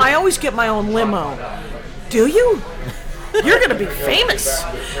 Yeah. I always get my own limo. Do you? You're going to be famous.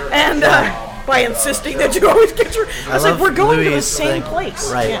 And by insisting that you always get your... I was like, we're going to the same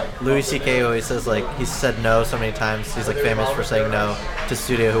place. Right. Yeah. Louis C.K. always says, he said no so many times. He's, famous for saying no to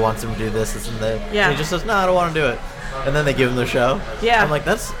studio who wants him to do this and that. Yeah. And he just says, no, I don't want to do it. And then they give him the show. Yeah. I'm like,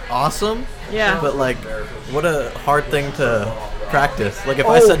 that's awesome. Yeah. But, what a hard thing to practice. If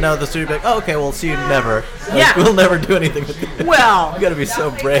I said no, the studio would be like, oh, okay, we'll see you never. Yeah. We'll never do anything with you. Well, you got to be so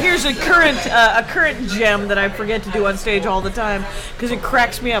brave. Here's a current gem that I forget to do on stage all the time because it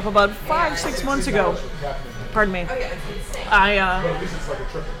cracks me up. About 5-6 months ago, pardon me,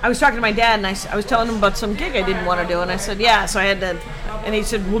 I was talking to my dad and I was telling him about some gig I didn't want to do, and I said, yeah, so I had to, and he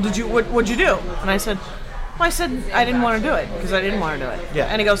said, well, what'd you do? And I said, I I didn't want to do it because I didn't want to do it. Yeah.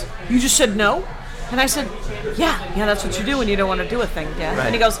 And he goes, you just said no? And I said, yeah, that's what you do when you don't want to do a thing, Dad. Right.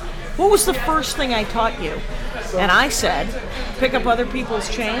 And he goes, what was the first thing I taught you? And I said, pick up other people's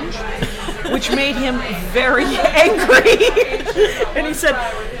change, which made him very angry. And he said,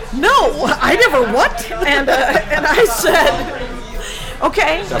 no, I never what? And I said,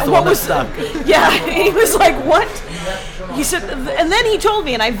 okay. That's the one that stuck. Yeah, he was like, what? He said, and then he told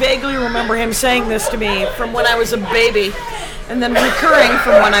me, and I vaguely remember him saying this to me from when I was a baby, and then recurring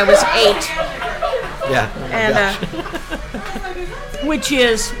from when I was 8. Yeah. Which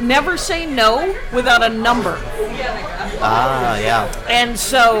is never say no without a number. Ah, yeah. And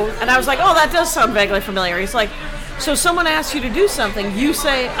I was like, oh, that does sound vaguely familiar. He's like, so someone asks you to do something, you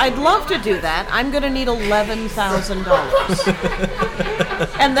say, I'd love to do that. I'm going to need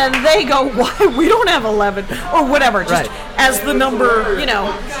 $11,000. And then they go, why? We don't have 11 or whatever. Just as the number,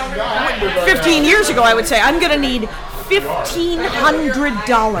 15 years ago, I would say, I'm going to need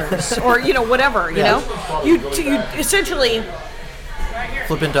 $1,500 or whatever. You essentially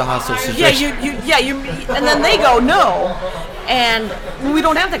flip into a hostage situation. And then they go no, and we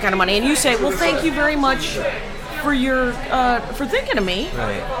don't have that kind of money. And you say, well, thank you very much for your for thinking of me.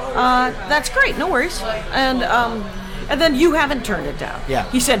 Right. That's great. No worries. And And then you haven't turned it down. Yeah.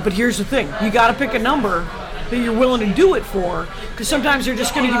 He said, but here's the thing. You got to pick a number that you're willing to do it for, because sometimes they're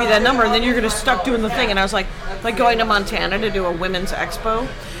just going to give you that number and then you're going to stuck doing the thing. And I was like going to Montana to do a women's expo.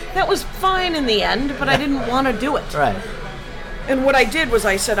 That was fine in the end, but I didn't want to do it. Right. And what I did was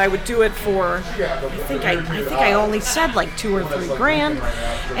I said I would do it for, I think I only said like $2 or $3 grand,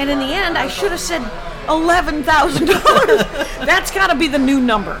 and in the end I should have said $11,000. That's got to be the new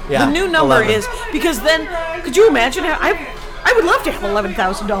number. Yeah, the new number 11. is, because then, could you imagine? I would love to have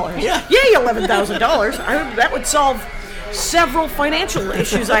 $11,000. Yeah. Yay, $11,000. That would solve several financial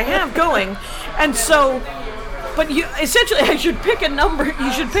issues I have going, and so. But you essentially, I should pick a number.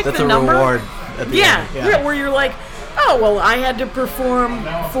 You should pick That's the a number. reward at the end. Yeah, where you're like, oh, well, I had to perform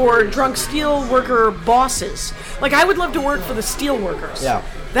for drunk steel worker bosses. Like, I would love to work for the steel workers. Yeah.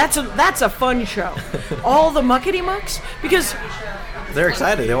 That's a fun show. All the muckety mucks, because They're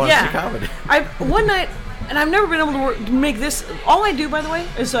excited. They want to see comedy. One night, and I've never been able to make this. All I do, by the way,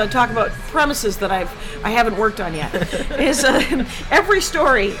 is talk about premises that I haven't worked on yet. Is every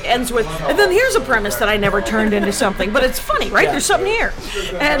story ends with, and then here's a premise that I never turned into something, but it's funny, right? Yeah. There's something here,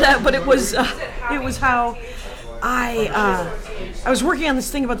 and but it was how I was working on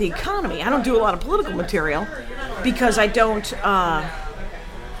this thing about the economy. I don't do a lot of political material because I don't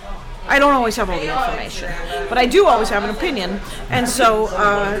always have all the information, but I do always have an opinion. And so,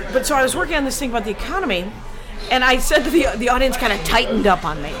 so I was working on this thing about the economy, and I said to the audience, kind of tightened up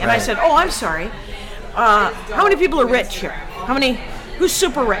on me, and I said, "Oh, I'm sorry. How many people are rich here? Who's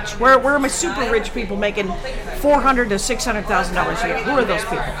super rich? Where are my super rich people making $400,000 to $600,000 a year? Who are those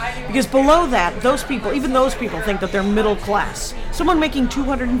people? Because below that, even those people think that they're middle class. Someone making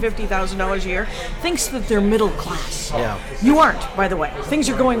 $250,000 a year thinks that they're middle class. Yeah. You aren't, by the way. Things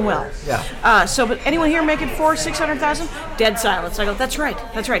are going well. Yeah. But anyone here making $600,000? Dead silence. I go, that's right,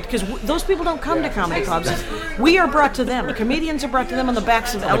 because those people don't come to comedy clubs. We are brought to them. Comedians are brought to them on the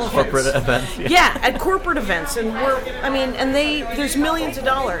backs of elephants. Corporate events. Yeah, at corporate events, and there's millions of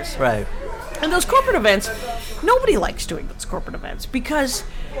dollars. Right. And those corporate events, nobody likes doing those corporate events because,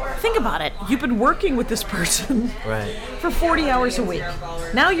 think about it, you've been working with this person Right. for 40 hours a week.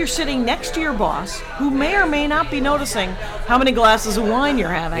 Now you're sitting next to your boss, who may or may not be noticing how many glasses of wine you're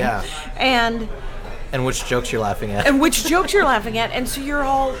having, Yeah. and which jokes you're laughing at. which jokes you're laughing at, and so you're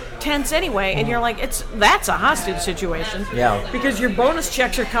all tense anyway, and you're like, that's a hostage situation. Yeah. Because your bonus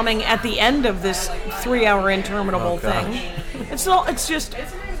checks are coming at the end of this 3-hour interminable thing. It's I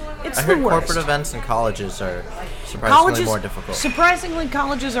the heard worst. corporate events in colleges are surprisingly more difficult. Surprisingly,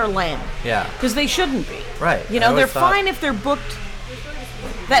 colleges are lame. Yeah. Because they shouldn't be. Right. You I know, they're always thought- fine if they're booked.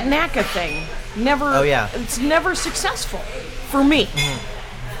 That NACA thing never. Oh, yeah. It's never successful for me.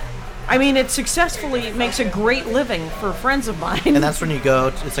 I mean, it successfully makes a great living for friends of mine. And that's when you go,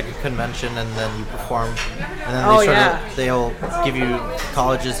 it's like a convention, and then you perform, and then they'll give you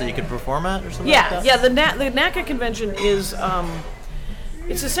colleges that you can perform at or something like that? Yeah. The NACA convention is,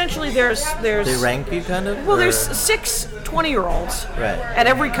 it's essentially there's. They rank you kind of? Well, or- there's 6 20-year-olds Right. at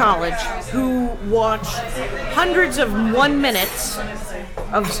every college who watch hundreds of 1 minutes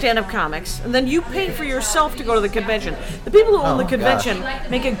of stand-up comics, and then you pay for yourself to go to the convention. The people who own the convention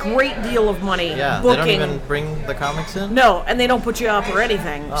make a great deal of money Yeah, booking. they don't even bring the comics in? No, and they don't put you up or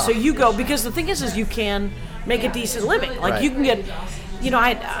anything. So you go, because the thing is you can make a decent living. Like, Right. you can get,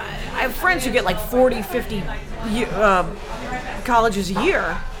 I have friends who get like 40, 50 colleges a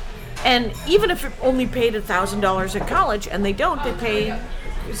year, and even if it only paid $1,000 at college, and they pay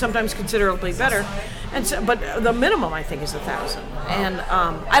sometimes considerably better. And so, but the minimum I think is 1,000. And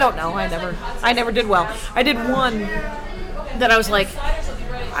I don't know. I never did well. I did one that I was like,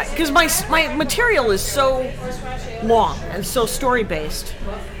 because my material is so long and so story based.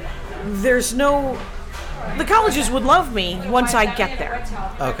 The colleges would love me once I get there.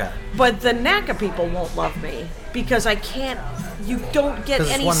 Okay. But the NACA people won't love me because you don't get 'Cause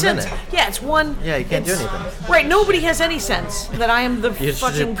it's any 1 sense. minute. Yeah, it's one. Yeah, you can't do anything. Right, nobody has any sense that I am the You should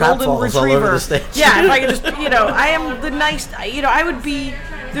fucking do golden pratfalls all over retriever. the stage. Yeah, if I could just, I am the nice, I would be,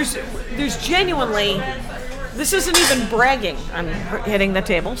 there's genuinely, this isn't even bragging. I'm hitting the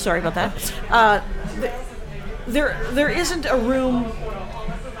table, sorry about that. There isn't a room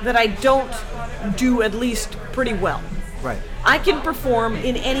that I don't do at least pretty well. Right. I can perform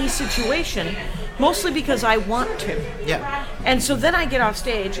in any situation, mostly because I want to. Yeah. And so then I get off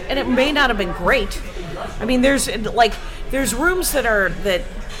stage, and it may not have been great. I mean, there's rooms that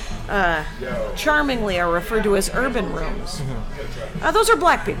charmingly are referred to as urban rooms. Those are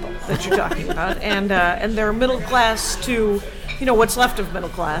black people that you're talking about, and they're middle class to, what's left of middle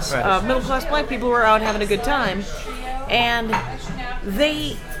class. Right. Middle class black people who are out having a good time, and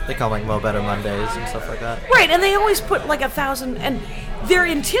They call them like Mo Better Mondays and stuff like that. Right, and they always put like 1,000, and they're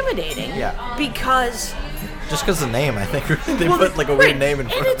intimidating. Yeah. Because. Just because the name, I think they put like a weird name in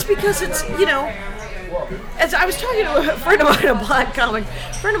front. And it's because it's, you know, as I was talking to a friend of mine, a black comic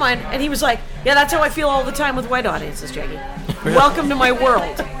friend of mine, and he was like, "Yeah, that's how I feel all the time with white audiences, Jackie. Welcome to my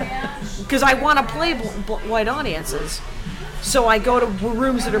world." Because I want to play white audiences. So I go to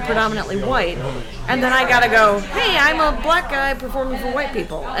rooms that are predominantly white, and then I gotta go, hey, I'm a black guy performing for white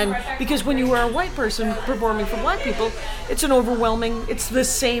people. And because when you are a white person performing for black people, it's an overwhelming, it's the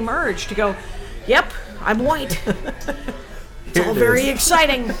same urge to go, yep, I'm white. It's all very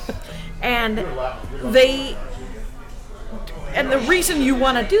exciting. And the reason you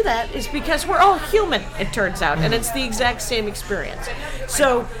want to do that is because we're all human, it turns out, and it's the exact same experience.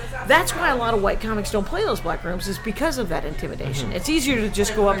 So that's why a lot of white comics don't play those black rooms, is because of that intimidation. It's easier to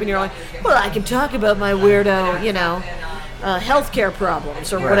just go up and you're like, well, I can talk about my weirdo, you know, healthcare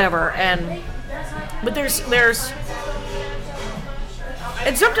problems or whatever. But there's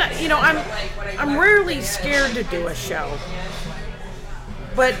and sometimes, you know, I'm rarely scared to do a show,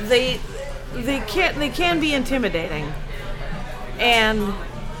 but they can be intimidating. And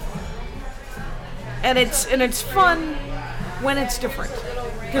it's fun when it's different.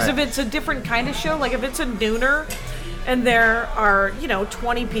 Because if it's a different kind of show, like if it's a nooner and there are, you know,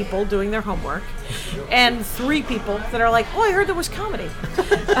 20 people doing their homework and 3 people that are like, oh, I heard there was comedy.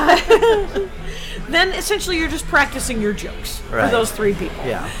 Then essentially you're just practicing your jokes for those 3 people.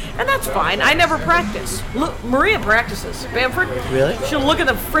 Yeah. And that's fine. I never practice. Look, Maria practices. Bamford. Really? She'll look at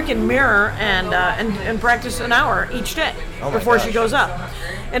the freaking mirror and practice an hour each day before she goes up.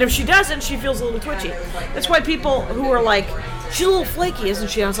 And if she doesn't, she feels a little twitchy. That's why people who are like, she's a little flaky, isn't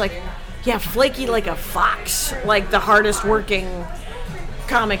she? I was like, yeah, flaky like a fox, like the hardest working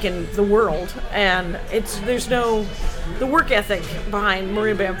comic in the world. And there's no, the work ethic behind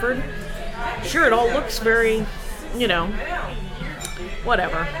Maria Bamford. Sure, it all looks very, you know,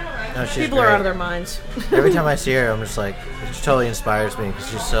 whatever. No, people are out of their minds. Every time I see her, I'm just like, she totally inspires me because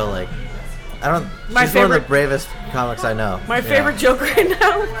she's so like, she's one of the bravest comics I know. My favorite joke right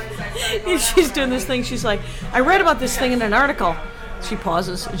now is she's doing this thing. She's like, I read about this thing in an article. She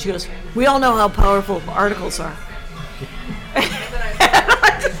pauses and she goes, we all know how powerful articles are.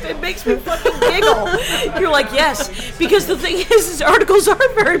 It makes me fucking giggle. You're like, yes, because the thing is articles are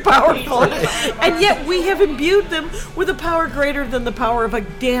very powerful, and yet we have imbued them with a power greater than the power of a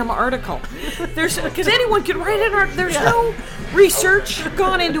damn article. Because anyone can write an article. There's no research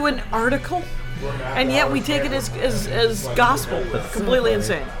gone into an article, and yet we take it as gospel. Completely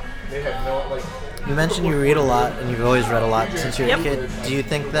insane. You mentioned you read a lot, and you've always read a lot since you were a kid. Do you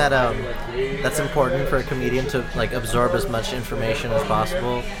think that that's important for a comedian to like absorb as much information as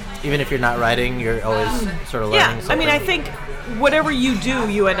possible? Even if you're not writing, you're always sort of learning something. I mean, I think whatever you do,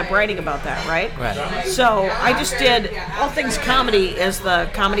 you end up writing about that, right? Right. So I just did All Things Comedy as the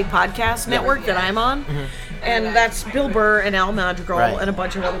comedy podcast network that I'm on. Mm-hmm. And that's Bill Burr and Al Madrigal and a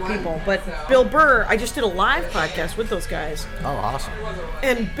bunch of other people. But Bill Burr, I just did a live podcast with those guys. Oh, awesome.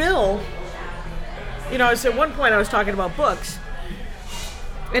 And Bill, you know, at one point I was talking about books.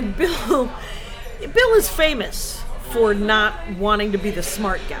 And Bill is famous for not wanting to be the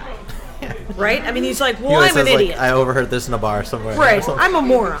smart guy. Right? I mean, he's like, well, I'm an idiot. Like, I overheard this in a bar somewhere. Right. I'm a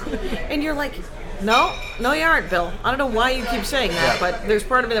moron. And you're like, no, you aren't, Bill. I don't know why you keep saying that, but there's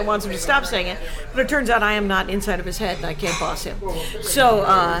part of me that wants him to stop saying it. But it turns out I am not inside of his head, and I can't boss him. So,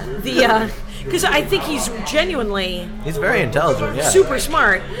 because I think he's genuinely... He's very intelligent, yeah. Super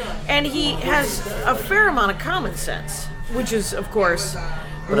smart. And he has a fair amount of common sense, which is, of course...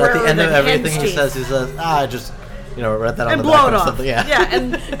 But at the end of everything he says, just... You know, write that on and the blow back it or off. something. Yeah,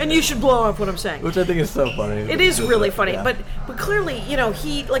 and you should blow off what I'm saying. Which I think is so funny. It is really funny, but clearly, you know,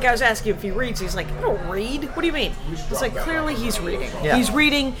 he, like I was asking if he reads, he's like, I don't read. What do you mean? It's like, clearly he's reading. Yeah. He's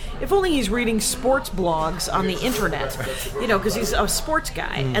reading, if only he's reading sports blogs on the internet, you know, because he's a sports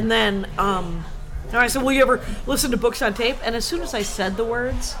guy. And then, I said, will you ever listen to books on tape? And as soon as I said the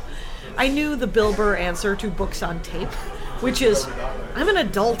words, I knew the Bill Burr answer to books on tape, which is, I'm an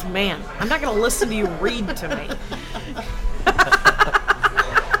adult man. I'm not going to listen to you read to me.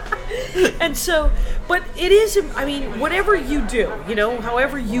 And so, but it is, I mean, whatever you do, you know,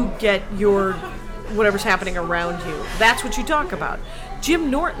 however you get your, whatever's happening around you, that's what you talk about.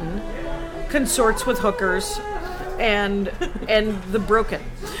 Jim Norton consorts with hookers and the broken.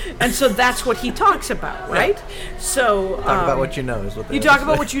 And so that's what he talks about, right? Yeah. So... talk about what you know is what they You talk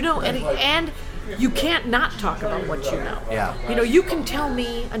about what you know, and you can't not talk about what you know. Yeah. You know, you can tell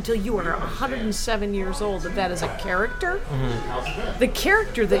me until you are 107 years old that is a character. Mm-hmm. The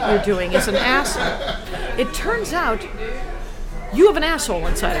character that you're doing is an asshole. It turns out you have an asshole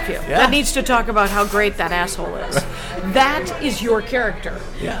inside of you Yeah. that needs to talk about how great that asshole is. That is your character.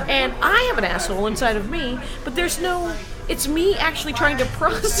 Yeah. And I have an asshole inside of me, but it's me actually trying to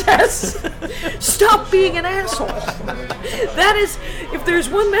process stop being an asshole. That is, if there's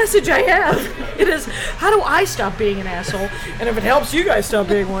one message I have, it is, how do I stop being an asshole? And if it helps you guys stop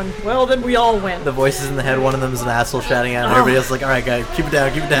being one, well, then we all win. The voices in the head, one of them is an asshole shouting out, and everybody else is like, all right, guys, keep it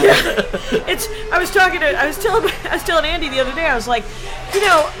down, keep it down. I was telling Andy the other day, I was like,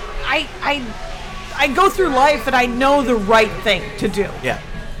 I go through life and I know the right thing to do. Yeah.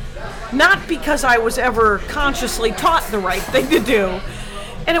 Not because I was ever consciously taught the right thing to do.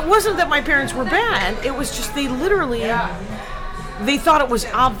 And it wasn't that my parents were bad, it was just they thought it was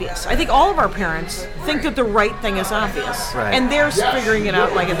obvious. I think all of our parents think that the right thing is obvious. Right. And they're figuring it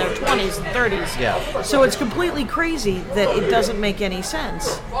out like in their 20s and 30s. Yeah. So it's completely crazy that it doesn't make any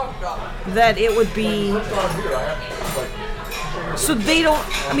sense. That it would be... So they don't.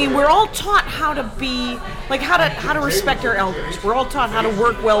 I mean, we're all taught how to be, like how to respect our elders. We're all taught how to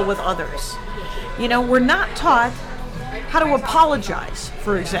work well with others. We're not taught how to apologize,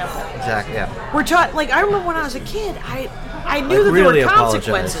 for example. Exactly, yeah. We're taught, like, I remember when I was a kid, I knew that really there were apologize,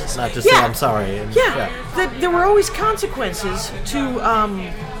 consequences. not just say I'm sorry. That there were always consequences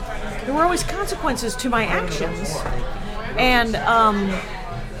to my actions, and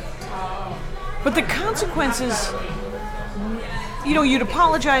but the consequences. You'd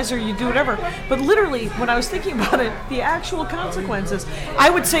apologize or you'd do whatever. But literally, when I was thinking about it, the actual consequences, I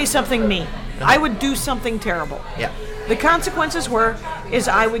would say something mean. I would do something terrible. Yeah. The consequences is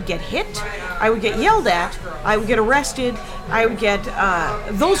I would get hit, I would get yelled at, I would get arrested, I would get,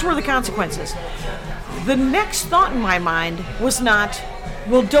 those were the consequences. The next thought in my mind was not,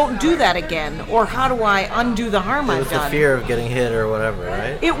 well, don't do that again, or how do I undo the harm It I've was done? the fear of getting hit or whatever,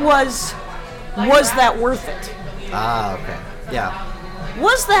 right? It was that worth it? Ah, okay. Yeah.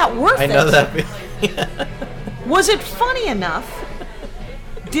 Was that worth it? I know that feeling. Was it funny enough?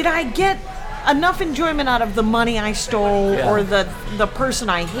 Did I get enough enjoyment out of the money I stole or the person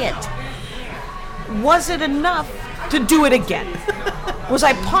I hit? Was it enough to do it again? Was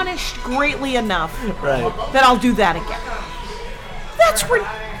I punished greatly enough that I'll do that again?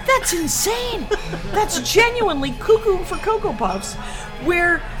 That's insane. That's genuinely cuckoo for Cocoa Puffs.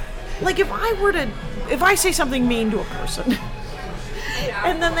 Where, like, if I say something mean to a person,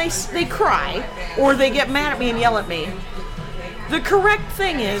 and then they cry, or they get mad at me and yell at me, the correct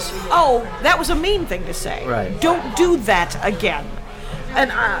thing is, oh, that was a mean thing to say. Right. Don't do that again.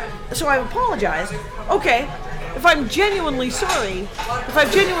 And so I apologized. Okay, if I'm genuinely sorry, if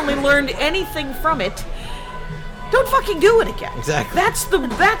I've genuinely learned anything from it, don't fucking do it again. Exactly. That's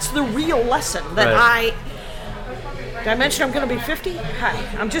the real lesson that Did I mention I'm going to be 50? Hi,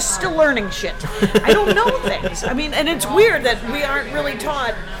 I'm just still learning shit. I don't know things. I mean, and it's weird that we aren't really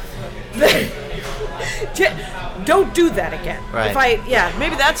taught that. Don't do that again. Right.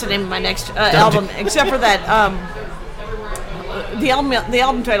 Maybe that's the name of my next album. Except for that, the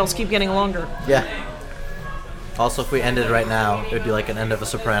album titles keep getting longer. Yeah. Also, if we ended right now, it would be like an end of a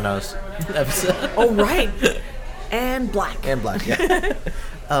Sopranos episode. Oh, right. And Black. And Black, yeah.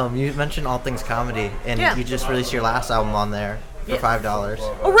 You mentioned All Things Comedy, and you just released your last album on there for $5.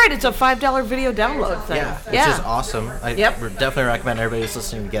 Oh, right. It's a $5 video download thing. Yeah, which is awesome. I Yep. definitely recommend everybody who's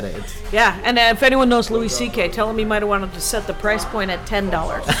listening to get it. And if anyone knows Louis C.K., tell him he might have wanted to set the price point at $10.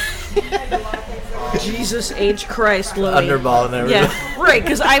 Jesus H. Christ, Louis. Underballing everything. Yeah, right,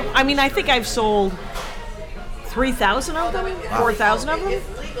 because I think I've sold 3,000 of them? 4,000 of them?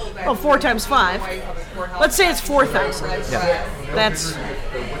 Oh, 4 times 5. Let's say it's 4,000. Yeah. That's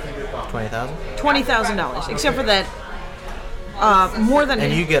 $20,000? $20,000. Except for that, more than...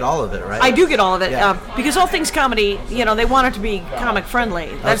 And you get all of it, right? I do get all of it. Yeah. Because All Things Comedy, they want it to be comic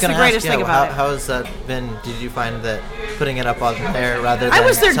friendly. That's the greatest thing about it. How has that been? Did you find that putting it up on there rather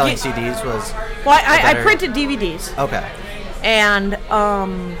than selling CDs was... Well, I printed DVDs. Okay. And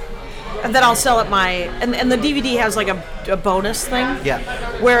then I'll sell it and the DVD has like a bonus thing. Yeah.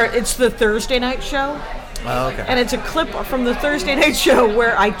 Where it's the Thursday night show. Oh, okay. And it's a clip from the Thursday night show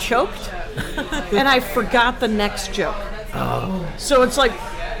where I choked and I forgot the next joke. Oh. So it's like,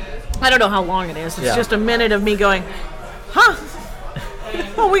 I don't know how long it is. It's just a minute of me going, huh?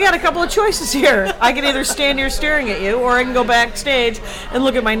 well, we got a couple of choices here. I can either stand here staring at you, or I can go backstage and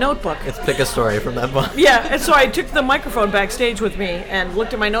look at my notebook. Let's pick a story from that book. Yeah, and so I took the microphone backstage with me and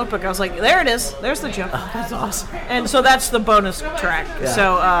looked at my notebook. I was like, there it is. There's the joke. That's awesome. And so that's the bonus track. Yeah.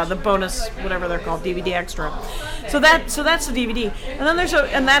 So the bonus, whatever they're called, DVD extra. So that's the DVD. And then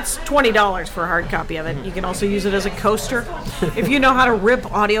and that's $20 for a hard copy of it. You can also use it as a coaster. If you know how to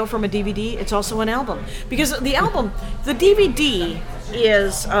rip audio from a DVD, it's also an album. Because the DVD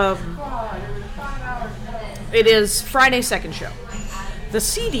is Friday's second show. The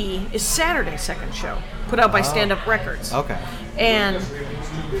CD is Saturday's second show, put out by Stand Up Records. Okay. And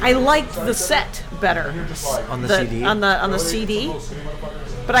I liked the set better On the CD? On the CD,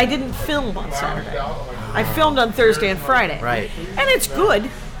 but I didn't film on Saturday. I filmed on Thursday and Friday. Right. And it's good.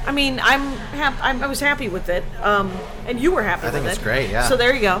 I mean, I was happy with it, and you were happy with it. I think it's great, yeah. So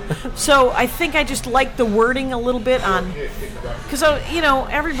there you go. So I think I just like the wording a little bit because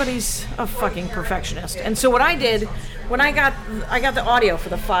everybody's a fucking perfectionist. And so what I did when I got the audio for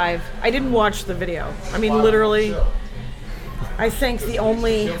the 5, I didn't watch the video. I mean, literally, I think the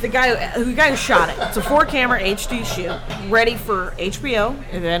guy who shot it. It's a 4-camera HD shoot, ready for HBO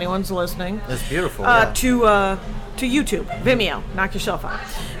if anyone's listening. That's beautiful. Yeah. To YouTube, Vimeo, knock yourself out.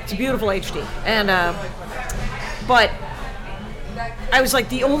 It's a beautiful HD, and but I was like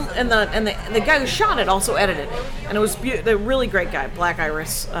the guy who shot it also edited it, and it was the really great guy, Black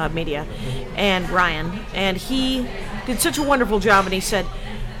Iris Media, and Ryan, and he did such a wonderful job. And he said,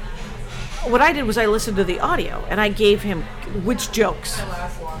 what I did was I listened to the audio, and I gave him which jokes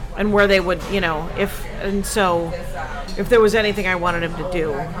and where they would, if there was anything I wanted him to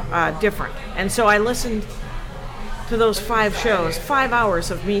do different, and so I listened to those 5 shows, 5 hours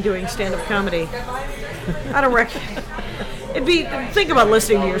of me doing stand-up comedy. I don't reckon. Think about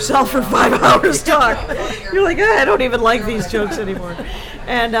listening to yourself for 5 hours talk. You're like, I don't even like these jokes anymore.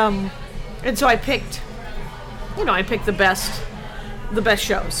 And so I picked the best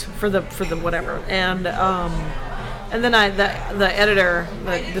shows for the whatever. And then the editor,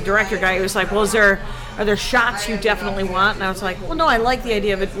 the director guy, he was like, well, are there shots you definitely want? And I was like, well, no, I like the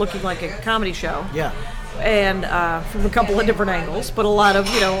idea of it looking like a comedy show. Yeah. And from a couple of different angles, but a lot of,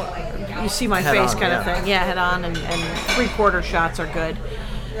 you see my Head face on, kind of yeah. thing. Yeah, head on, and 3/4 shots are good.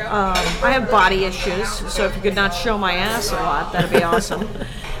 I have body issues, so if you could not show my ass a lot, that'd be awesome.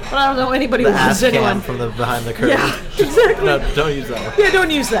 But I don't know anybody who ass wants anyone. cam from the behind the curtain. Yeah, exactly. No, don't use that one. Yeah, don't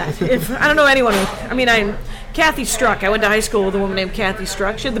use that. I don't know anyone. I'm Kathy Struck. I went to high school with a woman named Kathy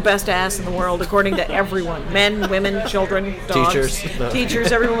Struck. She had the best ass in the world, according to everyone. Men, women, children, dogs.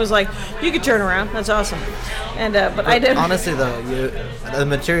 Teachers. Everyone was like, you could turn around. That's awesome. And but I did. Honestly, though, the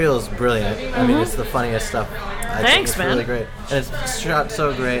material is brilliant. I mean, it's the funniest stuff. I think it's man. really great. And it's shot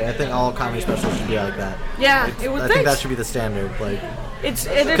so great. I think all comedy specials should be like that. Yeah, I think that should be the standard. Like, it's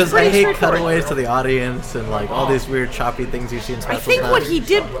because pretty I hate straightforward. cutaways to the audience and like all these weird choppy things you see in specials. I think now. what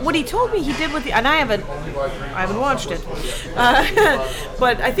he told me he did with the, and I haven't watched it,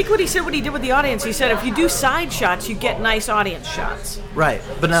 but I think what he did with the audience, he said if you do side shots, you get nice audience shots. Right,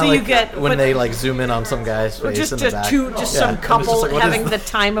 but now So like you get- when but- they like zoom in on some guy's face Just in the back. some Yeah, and couple it's just like, what is having the this?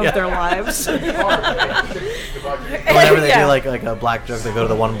 time of Yeah. their lives. Whenever they Yeah. do like a black joke, they go to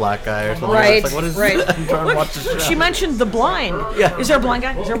the one black guy or something. Right, It's like, what is right. this? I'm trying to watch this show. She mentioned the blind. Yeah. Is there a blind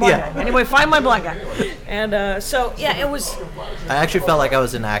guy? Is there a blind Yeah. guy? Anyway, find my blind guy. And so yeah, it was I actually felt like I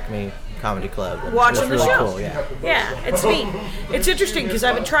was in Acme Comedy Club. watching it was the really show. Cool, yeah. Yeah, it's neat. It's interesting because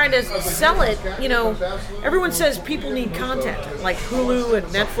I've been trying to sell it. Everyone says people need content, like Hulu and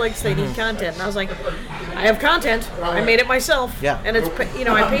Netflix. They need content, and I was like, I have content. I made it myself. Yeah. And it's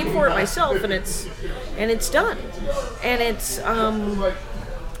I paid for it myself, and it's done, and it's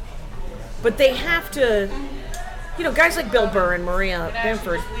but they have to. Guys like Bill Burr and Maria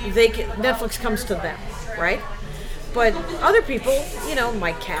Bamford, Netflix comes to them, right? But other people,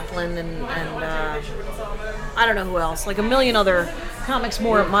 Mike Kaplan and I don't know who else, like a million other comics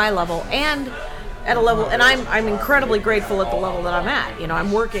more at my level and at a level, and I'm incredibly grateful at the level that I'm at.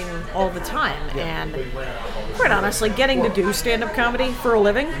 I'm working all the time, and quite honestly, getting to do stand-up comedy for a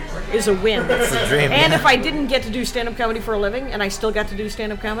living is a win. It's a dream. And yeah. if I didn't get to do stand-up comedy for a living, and I still got to do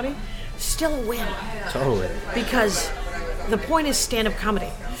stand-up comedy, still a win. Totally. Because the point is stand-up comedy.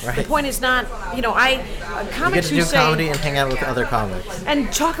 Right. The point is not, You comics get to who do say comedy and hang out with other comics.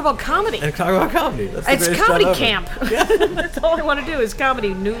 and talk about comedy. And talk about comedy. That's the It's greatest comedy job camp. That's all I want to do is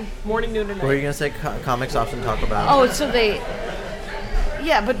comedy, morning, noon, and What were you night. going to say? Comics often talk about... Oh, so they.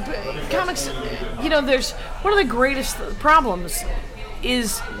 Yeah, but comics, there's one of the greatest problems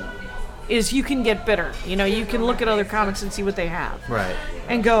is you can get bitter. You can look at other comics and see what they have. Right.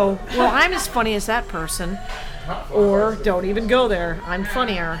 And go, well, I'm as funny as that person, or don't even go there. I'm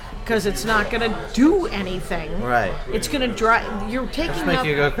funnier, because it's not going to do anything. Right. It's going to drive. You're taking Just make up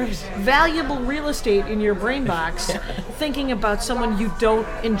you go crazy. valuable real estate in your brain box, thinking about someone you don't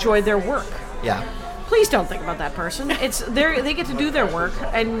enjoy their work. Yeah. Please don't think about that person. They get to do their work,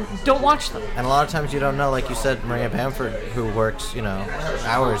 and don't watch them. And a lot of times you don't know, like you said, Maria Bamford, who works,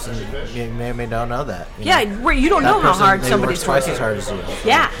 hours, and you may don't know that. Where you don't That know how person hard maybe somebody's works twice working. as hard as you. So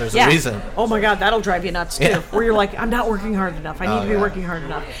Yeah, there's yeah. a reason. Oh my God, that'll drive you nuts too. Yeah. Where you're like, I'm not working hard enough. I need to be yeah. working hard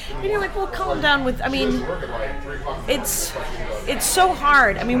enough. And you're like, well, calm down with. I mean, it's so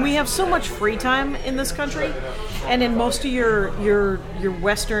hard. I mean, we have so much free time in this country, and in most of your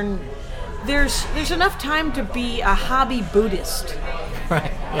Western. There's enough time to be a hobby Buddhist.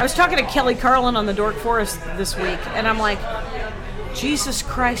 Right. I was talking to Kelly Carlin on the Dork Forest this week, and I'm like, Jesus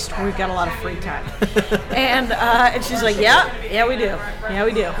Christ, we've got a lot of free time. and she's like, yeah, we do.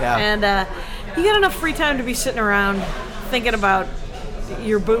 Yeah. And you got enough free time to be sitting around thinking about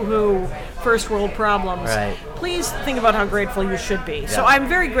your boo-hoo first world problems. Right. Please think about how grateful you should be. So Yeah. I'm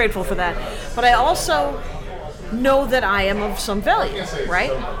very grateful for that. But I also know that I am of some value, right?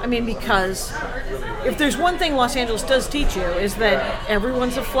 I mean, because if there's one thing Los Angeles does teach you, is that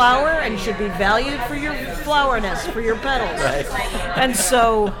everyone's a flower and should be valued for your flowerness, for your petals. Right. And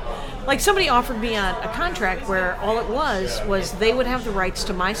so, like, somebody offered me a contract where all it was they would have the rights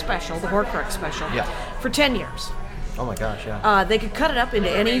to my special, the Horcrux special, Yeah. for 10 years. Oh my gosh, yeah. They could cut it up into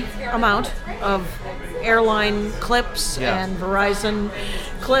any amount of airline clips Yeah. and Verizon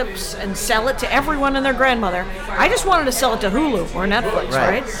clips and sell it to everyone and their grandmother. I just wanted to sell it to Hulu or Netflix,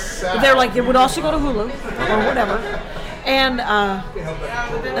 Right. right? But they're like, it would also go to Hulu or whatever. And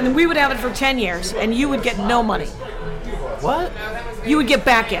then we would have it for 10 years, and you would get no money. What? You would get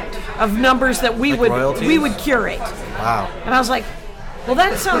back end of numbers that we Like royalties? would curate. Wow. And I was like, well,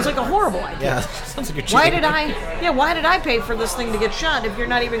 that sounds like a horrible idea. Yeah, sounds like you're cheating. Why did I pay for this thing to get shot if you're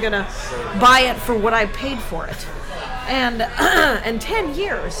not even going to buy it for what I paid for it? And 10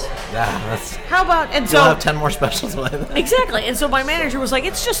 years. Yeah, that's... How about, and You'll so have 10 more specials by then. exactly. And so my manager was like,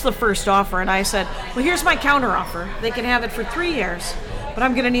 it's just the first offer. And I said, well, here's my counter offer. They can have it for 3 years, but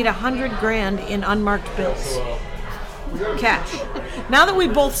I'm going to need $100,000 in unmarked bills. Cash. Now that we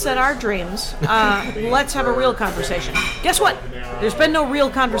both said our dreams, let's have a real conversation. Guess what? There's been no real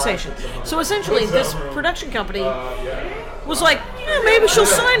conversation. So essentially, this production company was like, maybe she'll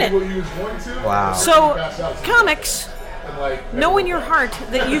sign it. Wow. So, comics, know in your heart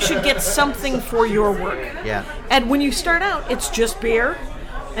that you should get something for your work. Yeah. And when you start out, it's just beer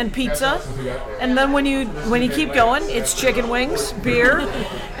and pizza, and then when you keep going, it's chicken wings, beer,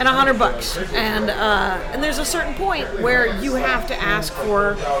 and $100. And there's a certain point where you have to ask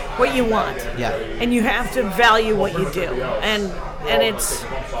for what you want. Yeah. And you have to value what you do, and it's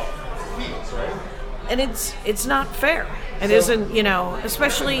not fair. It isn't,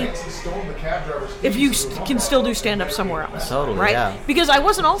 especially if you can still do stand-up somewhere else. Totally, right? yeah. Because I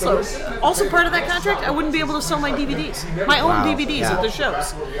wasn't also part of that contract, I wouldn't be able to sell my DVDs, my own Wow, DVDs yeah. at the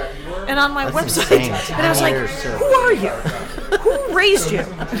shows. And on my That's website, insane. and I was like, 10 years, too. who are you? Who raised you?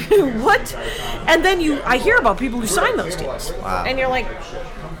 What? And then I hear about people who sign those deals. Wow. And you're like,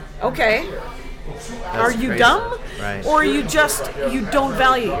 okay. That's Are you crazy. dumb? Right. Or you don't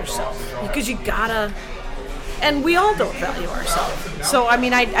value yourself? Because you gotta, and we all don't value ourselves. So I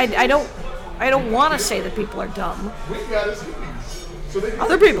mean, I don't want to say that people are dumb.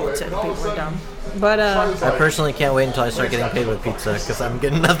 Other people would say that people are dumb. But I personally can't wait until I start getting paid with pizza, because I'm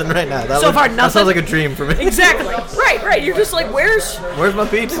getting nothing right now. So far, That nothing? sounds like a dream for me. exactly. Right. You're just like, where's Where's my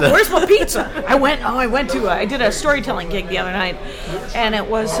pizza? my pizza? I did a storytelling gig the other night, and it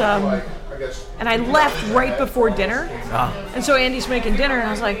was, and I left right before dinner. Ah. And so Andy's making dinner, and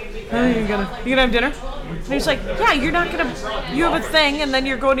I was like, oh, you gonna have dinner? And he's like, yeah, you have a thing, and then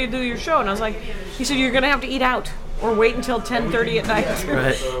you're going to do your show. And I was like, he said, you're gonna have to eat out, or wait until 10:30 at night.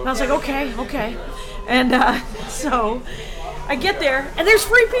 Right. And I was like, okay. And so I get there, and there's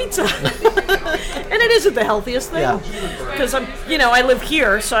free pizza. And it isn't the healthiest thing. Yeah. Because I live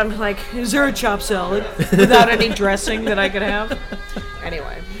here, so I'm like, is there a chopped salad without any dressing that I could have?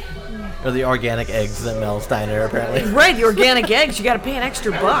 Anyway. Or the organic eggs that Mel's Diner, apparently. Right, the organic eggs, you got to pay an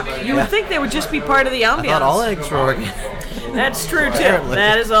extra $1. You would think they would just be part of the ambiance. I thought all eggs were organic. That's true, too. Apparently.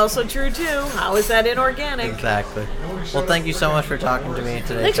 That is also true, too. How is that inorganic? Exactly. Well, thank you so much for talking to me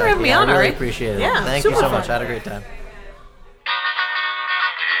today. Thanks for having Jackie. me on, I really Ari. appreciate it. Yeah, Thank you super so fun. much. I had a great time.